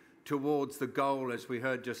forward towards the goal, as we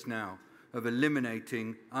heard just now, of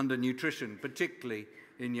eliminating undernutrition, particularly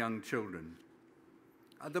in young children.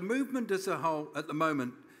 The movement as a whole at the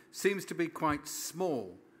moment seems to be quite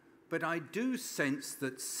small, but I do sense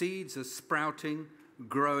that seeds are sprouting,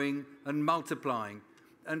 growing, and multiplying.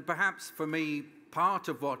 And perhaps for me, part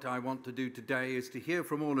of what I want to do today is to hear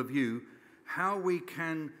from all of you how we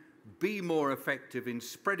can be more effective in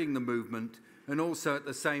spreading the movement and also at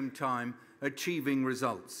the same time achieving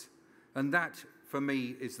results. And that, for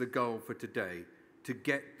me, is the goal for today, to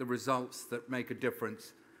get the results that make a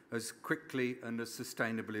difference as quickly and as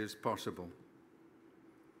sustainably as possible.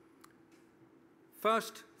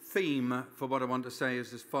 First theme for what I want to say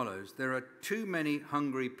is as follows. There are too many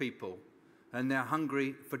hungry people, and they're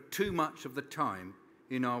hungry for too much of the time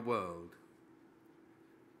in our world.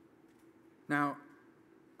 Now,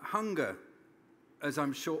 hunger, as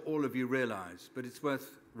I'm sure all of you realize, but it's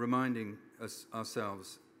worth reminding us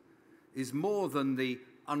ourselves, is more than the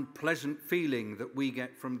unpleasant feeling that we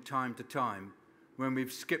get from time to time when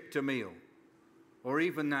we've skipped a meal, or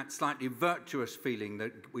even that slightly virtuous feeling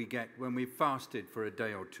that we get when we've fasted for a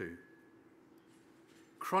day or two.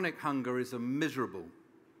 Chronic hunger is a miserable,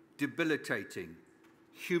 debilitating,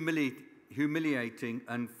 humiliating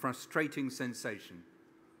and frustrating sensation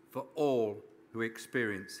for all who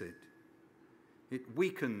experience it. It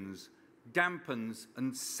weakens, dampens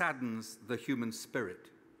and saddens the human spirit.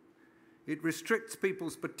 It restricts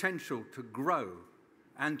people's potential to grow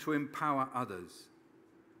and to empower others.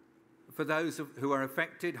 For those who are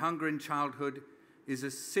affected, hunger in childhood is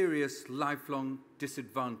a serious lifelong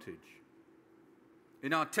disadvantage.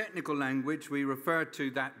 In our technical language, we refer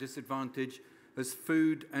to that disadvantage as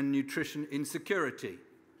food and nutrition insecurity.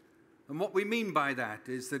 And what we mean by that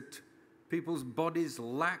is that people's bodies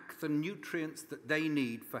lack the nutrients that they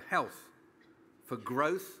need for health, for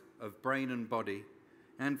growth of brain and body,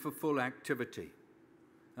 and for full activity.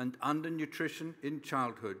 And undernutrition in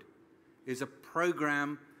childhood is a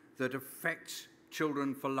program that affects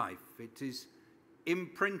children for life. It is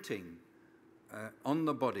imprinting on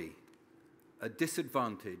the body a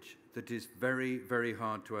disadvantage that is very, very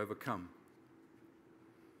hard to overcome.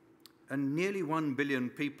 And nearly 1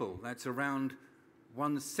 billion people, that's around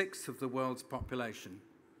 1/6 of the world's population,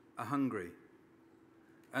 are hungry.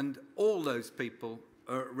 And all those people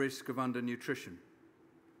are at risk of undernutrition.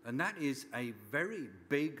 And that is a very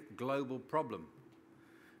big global problem.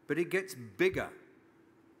 But it gets bigger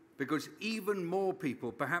because even more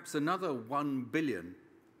people, perhaps another 1 billion,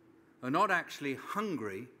 are not actually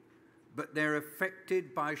hungry, but they're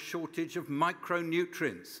affected by shortage of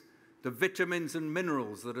micronutrients, the vitamins and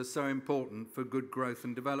minerals that are so important for good growth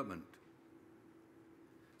and development.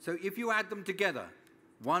 So if you add them together,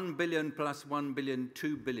 1 billion plus 1 billion,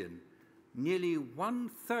 2 billion, nearly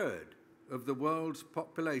 1/3 of the world's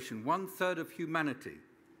population, 1/3 of humanity,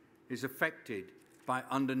 is affected by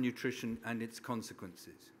undernutrition and its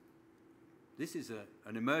consequences. This is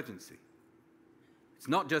an emergency. It's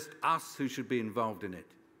not just us who should be involved in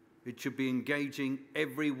it. It should be engaging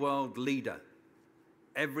every world leader,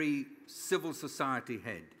 every civil society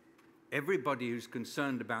head, everybody who's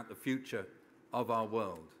concerned about the future of our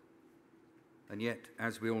world. And yet,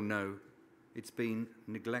 as we all know, it's been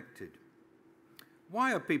neglected.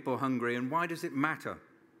 Why are people hungry and why does it matter?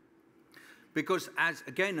 Because, as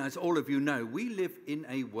all of you know, we live in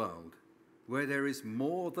a world where there is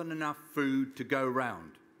more than enough food to go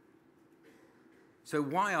round. So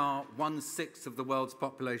why are 1/6 of the world's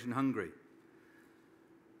population hungry?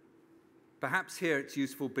 Perhaps here it's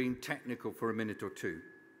useful being technical for a minute or two.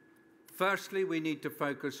 Firstly, we need to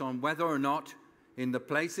focus on whether or not in the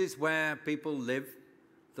places where people live,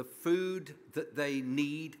 the food that they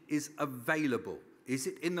need is available? Is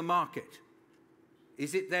it in the market?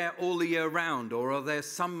 Is it there all the year round, or are there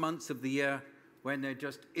some months of the year when there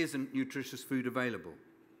just isn't nutritious food available?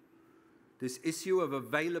 This issue of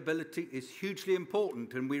availability is hugely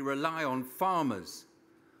important, and we rely on farmers,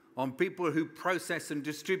 on people who process and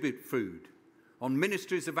distribute food, on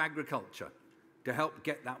ministries of agriculture to help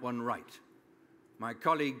get that one right. My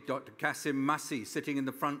colleague, Dr. Kasim Massi, sitting in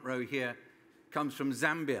the front row here, comes from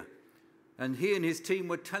Zambia, and he and his team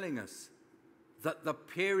were telling us that the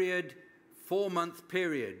period, 4-month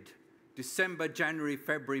period, December, January,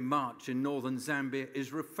 February, March in northern Zambia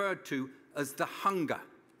is referred to as the hunger,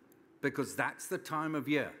 because that's the time of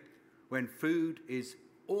year when food is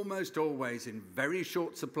almost always in very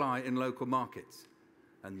short supply in local markets.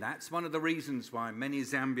 And that's one of the reasons why many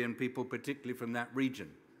Zambian people, particularly from that region,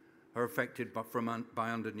 are affected by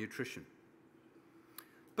undernutrition.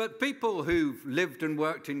 But people who've lived and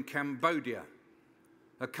worked in Cambodia,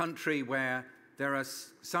 a country where there are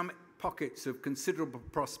some pockets of considerable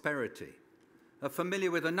prosperity, are familiar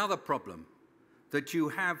with another problem, that you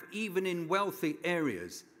have, even in wealthy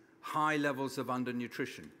areas, high levels of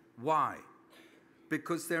undernutrition. Why?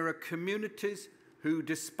 Because there are communities who,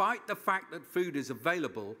 despite the fact that food is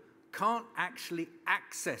available, can't actually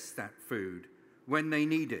access that food when they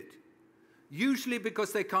need it. Usually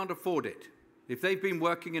because they can't afford it. If they've been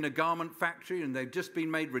working in a garment factory and they've just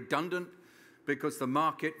been made redundant because the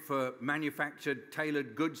market for manufactured,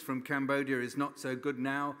 tailored goods from Cambodia is not so good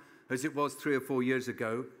now as it was 3 or 4 years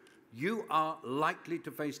ago, you are likely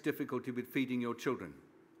to face difficulty with feeding your children.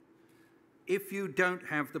 If you don't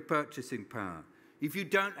have the purchasing power, if you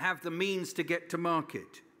don't have the means to get to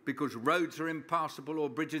market because roads are impassable or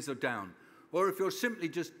bridges are down, or if you're simply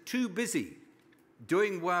just too busy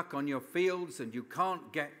doing work on your fields and you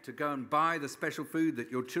can't get to go and buy the special food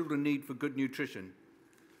that your children need for good nutrition,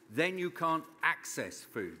 then you can't access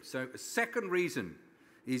food. So a second reason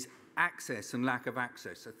is access and lack of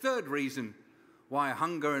access. A third reason why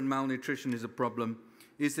hunger and malnutrition is a problem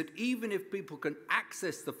is that even if people can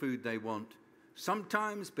access the food they want,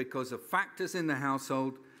 sometimes because of factors in the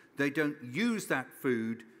household, they don't use that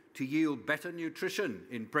food to yield better nutrition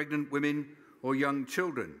in pregnant women or young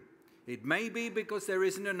children. It may be because there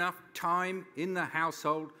isn't enough time in the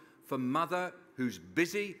household for mother who's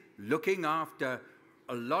busy looking after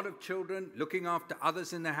a lot of children, looking after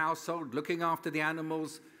others in the household, looking after the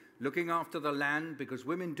animals, looking after the land, because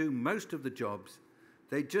women do most of the jobs.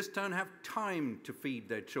 They just don't have time to feed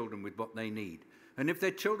their children with what they need. And if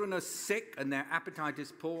their children are sick and their appetite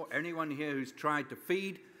is poor, anyone here who's tried to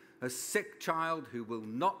feed a sick child who will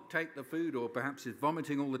not take the food or perhaps is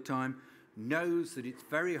vomiting all the time knows that it's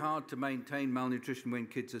very hard to maintain malnutrition when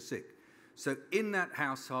kids are sick. So in that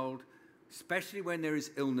household, especially when there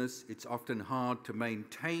is illness, it's often hard to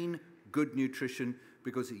maintain good nutrition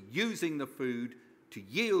because using the food to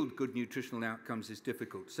yield good nutritional outcomes is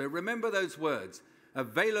difficult. So remember those words: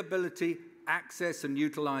 availability, access, and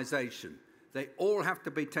utilization. They all have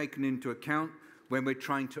to be taken into account when we're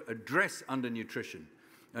trying to address undernutrition.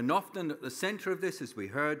 And often at the center of this, as we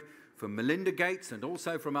heard from Melinda Gates and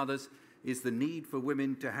also from others, is the need for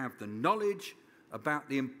women to have the knowledge about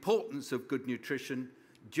the importance of good nutrition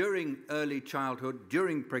during early childhood,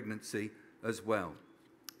 during pregnancy as well.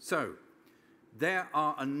 So there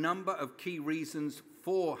are a number of key reasons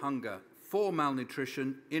for hunger, for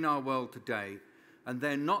malnutrition in our world today, and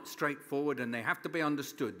they're not straightforward and they have to be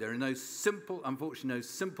understood. There are no simple, unfortunately, no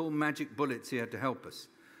simple magic bullets here to help us.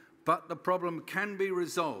 But the problem can be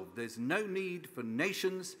resolved. There's no need for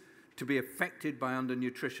nations to be affected by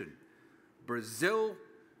undernutrition. Brazil,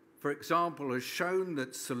 for example, has shown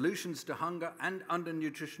that solutions to hunger and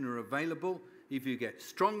undernutrition are available if you get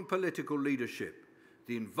strong political leadership,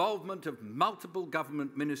 the involvement of multiple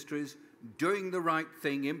government ministries, doing the right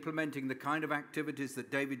thing, implementing the kind of activities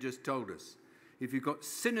that David just told us. If you've got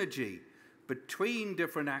synergy between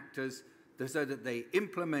different actors so that they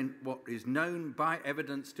implement what is known by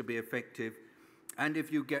evidence to be effective, and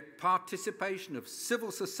if you get participation of civil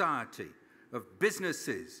society, of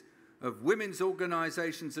businesses, of women's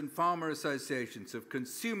organizations and farmer associations, of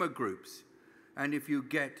consumer groups, and if you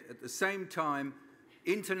get, at the same time,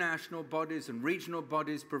 international bodies and regional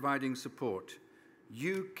bodies providing support,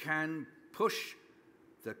 you can push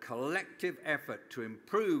the collective effort to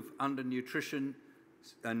improve undernutrition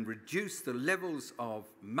and reduce the levels of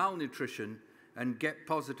malnutrition and get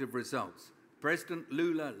positive results. President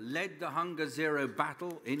Lula led the Hunger Zero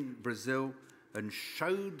battle in Brazil and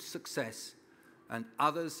showed success, and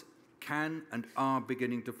others can and are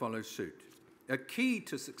beginning to follow suit. A key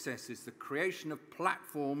to success is the creation of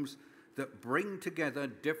platforms that bring together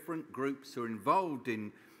different groups who are involved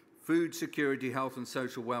in food security, health and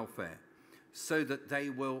social welfare, so that they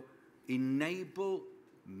will enable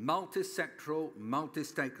multi-sectoral,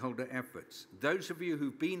 multi-stakeholder efforts. Those of you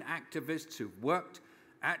who've been activists, who've worked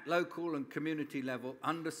at local and community level,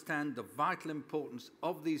 understand the vital importance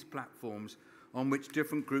of these platforms on which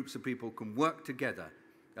different groups of people can work together.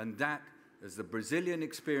 And that, as the Brazilian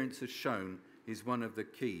experience has shown, is one of the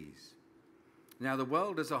keys. Now, the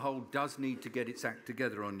world as a whole does need to get its act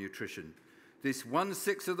together on nutrition. This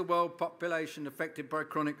 1/6 of the world population affected by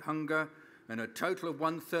chronic hunger and a total of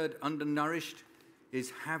 1/3 undernourished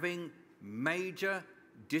is having major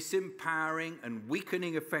disempowering and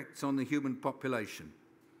weakening effects on the human population.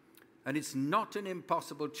 And it's not an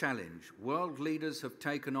impossible challenge. World leaders have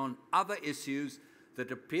taken on other issues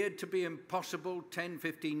that appeared to be impossible 10,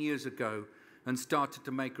 15 years ago and started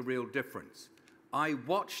to make a real difference. I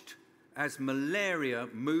watched as malaria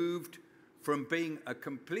moved from being a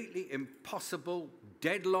completely impossible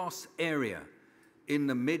dead loss area in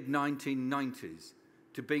the mid-1990s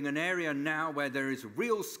to being an area now where there is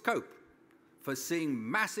real scope for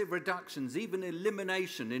seeing massive reductions, even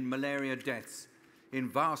elimination in malaria deaths in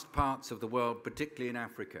vast parts of the world, particularly in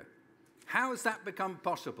Africa. How has that become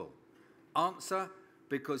possible? Answer,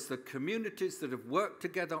 because the communities that have worked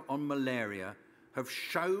together on malaria have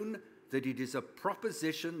shown that it is a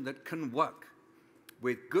proposition that can work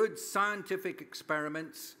with good scientific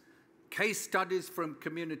experiments, case studies from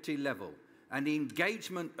community level, and the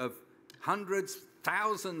engagement of hundreds,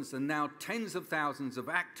 thousands, and now tens of thousands of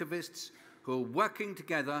activists who are working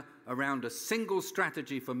together around a single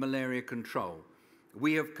strategy for malaria control.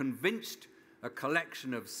 We have convinced a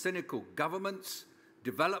collection of cynical governments,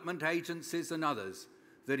 development agencies, and others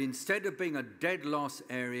that instead of being a dead loss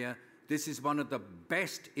area, this is one of the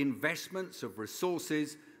best investments of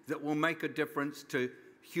resources that will make a difference to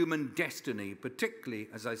human destiny, particularly,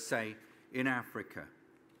 as I say, in Africa.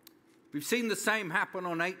 We've seen the same happen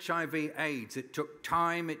on HIV/AIDS. It took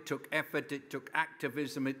time, it took effort, it took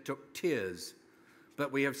activism, it took tears.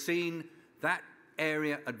 But we have seen that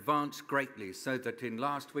area advance greatly, so that in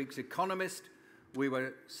last week's Economist, we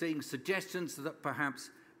were seeing suggestions that perhaps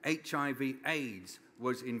HIV/AIDS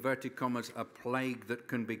was, inverted commas, a plague that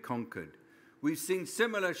can be conquered. We've seen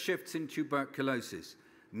similar shifts in tuberculosis.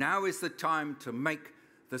 Now is the time to make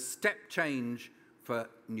the step change for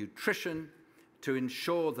nutrition to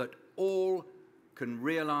ensure that all can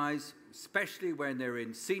realize, especially when they're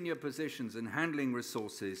in senior positions and handling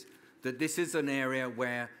resources, that this is an area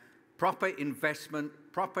where proper investment,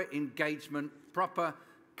 proper engagement, proper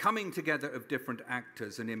coming together of different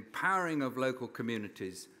actors and empowering of local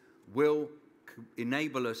communities will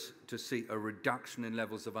enable us to see a reduction in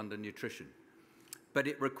levels of undernutrition. But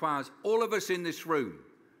it requires all of us in this room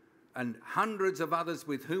and hundreds of others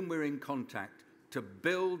with whom we're in contact to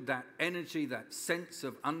build that energy, that sense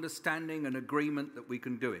of understanding and agreement that we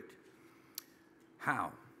can do it.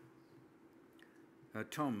 How?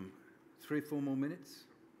 Tom, 3 or 4 more minutes?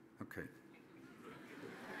 Okay.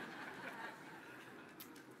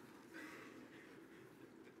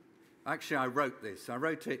 Actually, I wrote this. I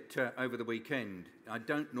wrote it over the weekend. I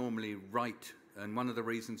don't normally write, and one of the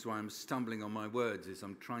reasons why I'm stumbling on my words is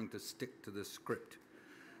I'm trying to stick to the script.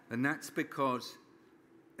 And that's because,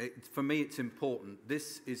 for me, it's important.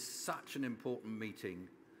 This is such an important meeting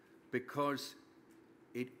because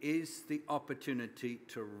it is the opportunity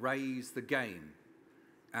to raise the game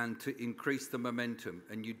and to increase the momentum.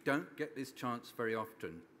 And you don't get this chance very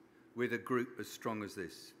often with a group as strong as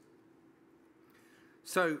this.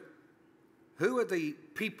 So, who are the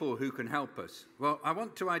people who can help us? Well, I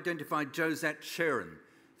want to identify Josette Sheeran,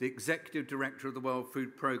 the Executive Director of the World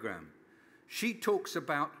Food Programme. She talks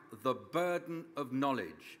about the burden of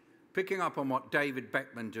knowledge, picking up on what David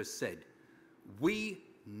Beckman just said. We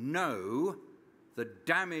know the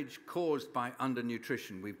damage caused by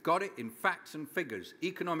undernutrition. We've got it in facts and figures: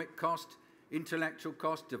 economic cost, intellectual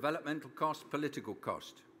cost, developmental cost, political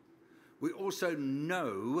cost. We also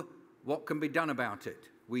know what can be done about it.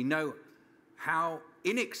 We know how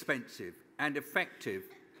inexpensive and effective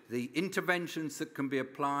the interventions that can be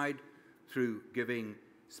applied through giving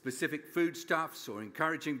specific foodstuffs or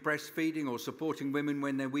encouraging breastfeeding or supporting women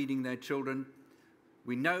when they're weaning their children.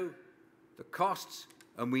 We know the costs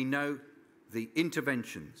and we know the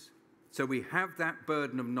interventions. So we have that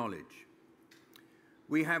burden of knowledge.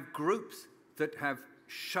 We have groups that have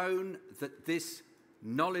shown that this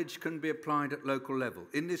knowledge can be applied at local level.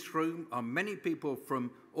 In this room are many people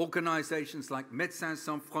from organizations like Médecins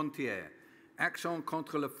Sans Frontières, Action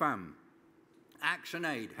contre la Faim,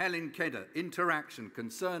 ActionAid, Helen Keller, Interaction,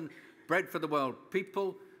 Concern, Bread for the World,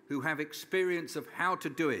 people who have experience of how to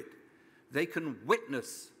do it. They can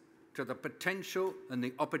witness to the potential and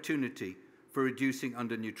the opportunity for reducing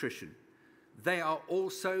undernutrition. They are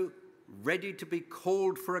also ready to be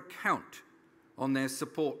called for account on their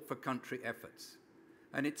support for country efforts.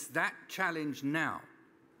 And it's that challenge now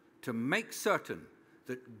to make certain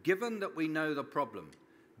that, given that we know the problem,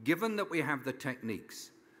 given that we have the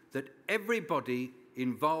techniques, that everybody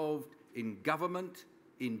involved in government,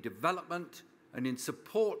 in development, and in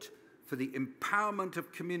support for the empowerment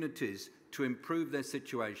of communities to improve their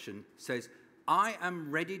situation says, I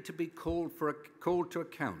am ready to be called to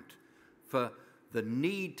account for the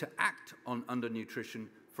need to act on undernutrition,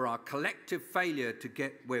 for our collective failure to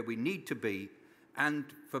get where we need to be, and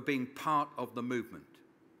for being part of the movement.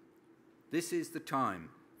 This is the time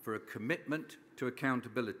for a commitment to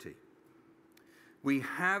accountability. We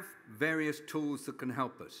have various tools that can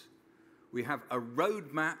help us. We have a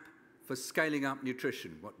roadmap for scaling up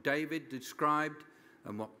nutrition, what David described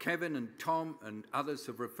and what Kevin and Tom and others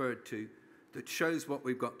have referred to, that shows what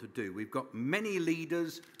we've got to do. We've got many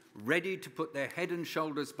leaders ready to put their head and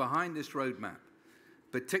shoulders behind this roadmap.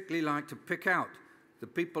 Particularly like to pick out the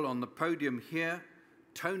people on the podium here: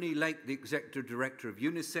 Tony Lake, the Executive Director of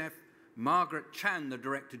UNICEF, Margaret Chan, the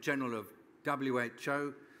Director General of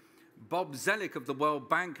WHO, Bob Zellick of the World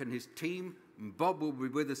Bank and his team, and Bob will be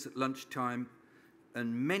with us at lunchtime,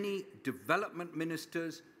 and many development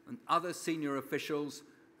ministers and other senior officials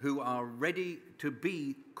who are ready to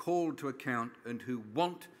be called to account and who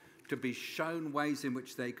want to be shown ways in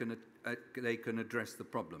which they can address the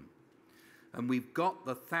problem. And we've got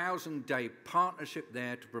the 1,000-day partnership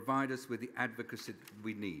there to provide us with the advocacy that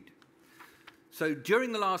we need. So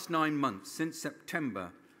during the last 9 months, since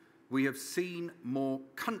September, we have seen more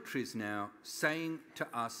countries now saying to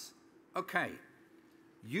us, okay,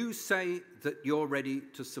 you say that you're ready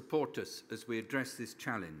to support us as we address this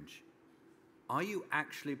challenge. Are you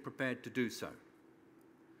actually prepared to do so?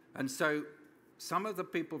 And so some of the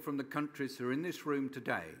people from the countries who are in this room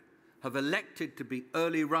today have elected to be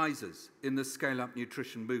early risers in the scale-up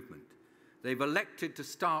nutrition movement. They've elected to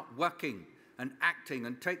start working and acting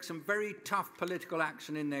and take some very tough political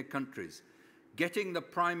action in their countries, getting the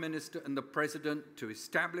Prime Minister and the President to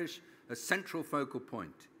establish a central focal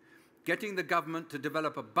point, getting the government to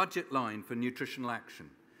develop a budget line for nutritional action,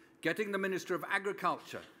 getting the Minister of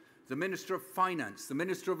Agriculture, the Minister of Finance, the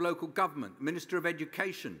Minister of Local Government, Minister of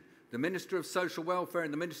Education, the Minister of Social Welfare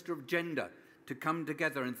and the Minister of Gender to come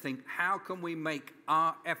together and think, how can we make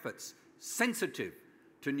our efforts sensitive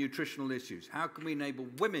to nutritional issues? How can we enable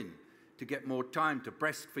women to get more time to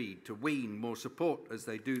breastfeed, to wean, more support as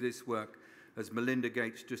they do this work, as Melinda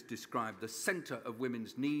Gates just described, the centre of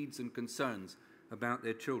women's needs and concerns about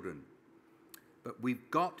their children. But we've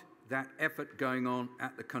got that effort going on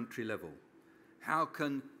at the country level. How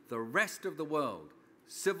can the rest of the world,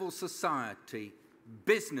 civil society,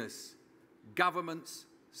 business, governments,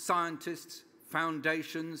 scientists,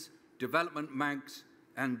 foundations, development banks,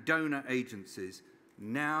 and donor agencies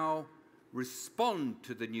now respond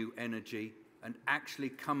to the new energy and actually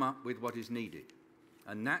come up with what is needed?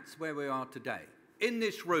 And that's where we are today. In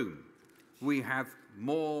this room, we have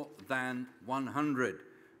more than 100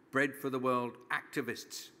 Bread for the World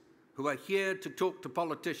activists who are here to talk to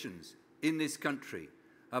politicians in this country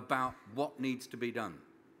about what needs to be done.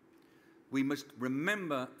 We must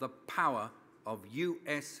remember the power of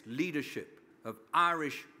US leadership, of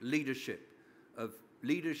Irish leadership, of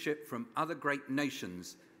leadership from other great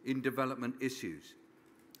nations in development issues.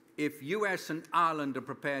 If US and Ireland are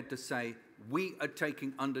prepared to say, we are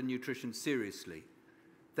taking undernutrition seriously,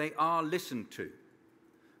 they are listened to.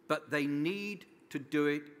 But they need to do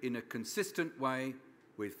it in a consistent way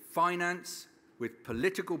with finance, with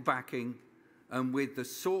political backing, and with the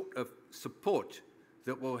sort of support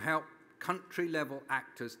that will help country-level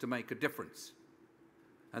actors to make a difference.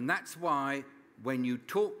 And that's why when you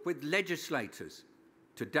talk with legislators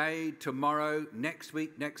today, tomorrow, next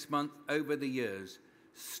week, next month, over the years,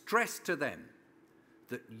 stress to them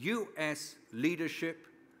that US leadership,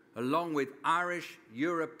 along with Irish,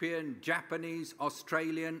 European, Japanese,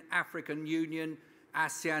 Australian, African Union,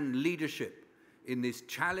 ASEAN leadership in this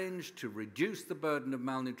challenge to reduce the burden of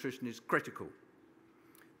malnutrition is critical.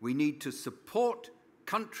 We need to support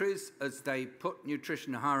countries as they put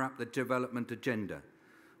nutrition higher up the development agenda.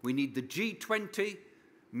 We need the G20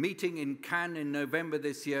 meeting in Cannes in November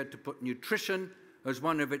this year to put nutrition as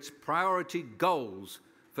one of its priority goals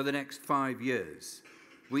for the next 5 years.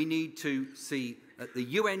 We need to see at the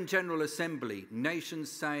UN General Assembly nations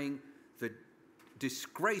saying the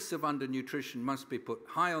disgrace of undernutrition must be put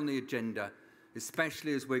high on the agenda,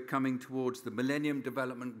 especially as we're coming towards the Millennium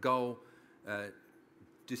Development Goal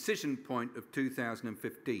decision point of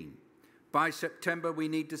 2015. By September, we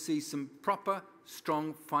need to see some proper,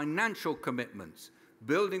 strong financial commitments,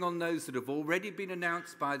 building on those that have already been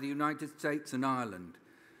announced by the United States and Ireland,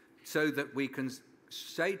 so that we can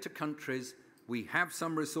say to countries, we have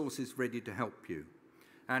some resources ready to help you.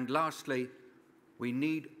 And lastly, we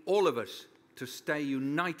need all of us to stay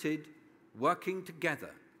united, working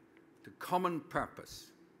together to common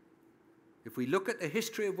purpose. If we look at the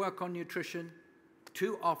history of work on nutrition,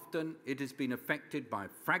 too often it has been affected by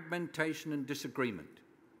fragmentation and disagreement.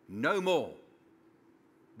 No more.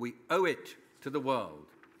 We owe it to the world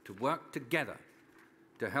to work together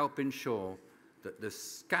to help ensure that the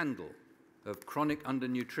scandal of chronic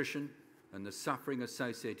undernutrition and the suffering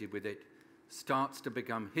associated with it starts to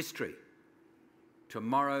become history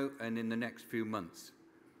tomorrow and in the next few months.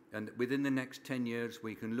 And within the next 10 years,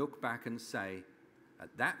 we can look back and say,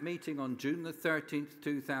 at that meeting on June the 13th,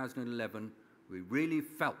 2011, we really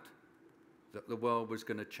felt that the world was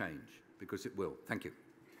going to change, because it will. Thank you.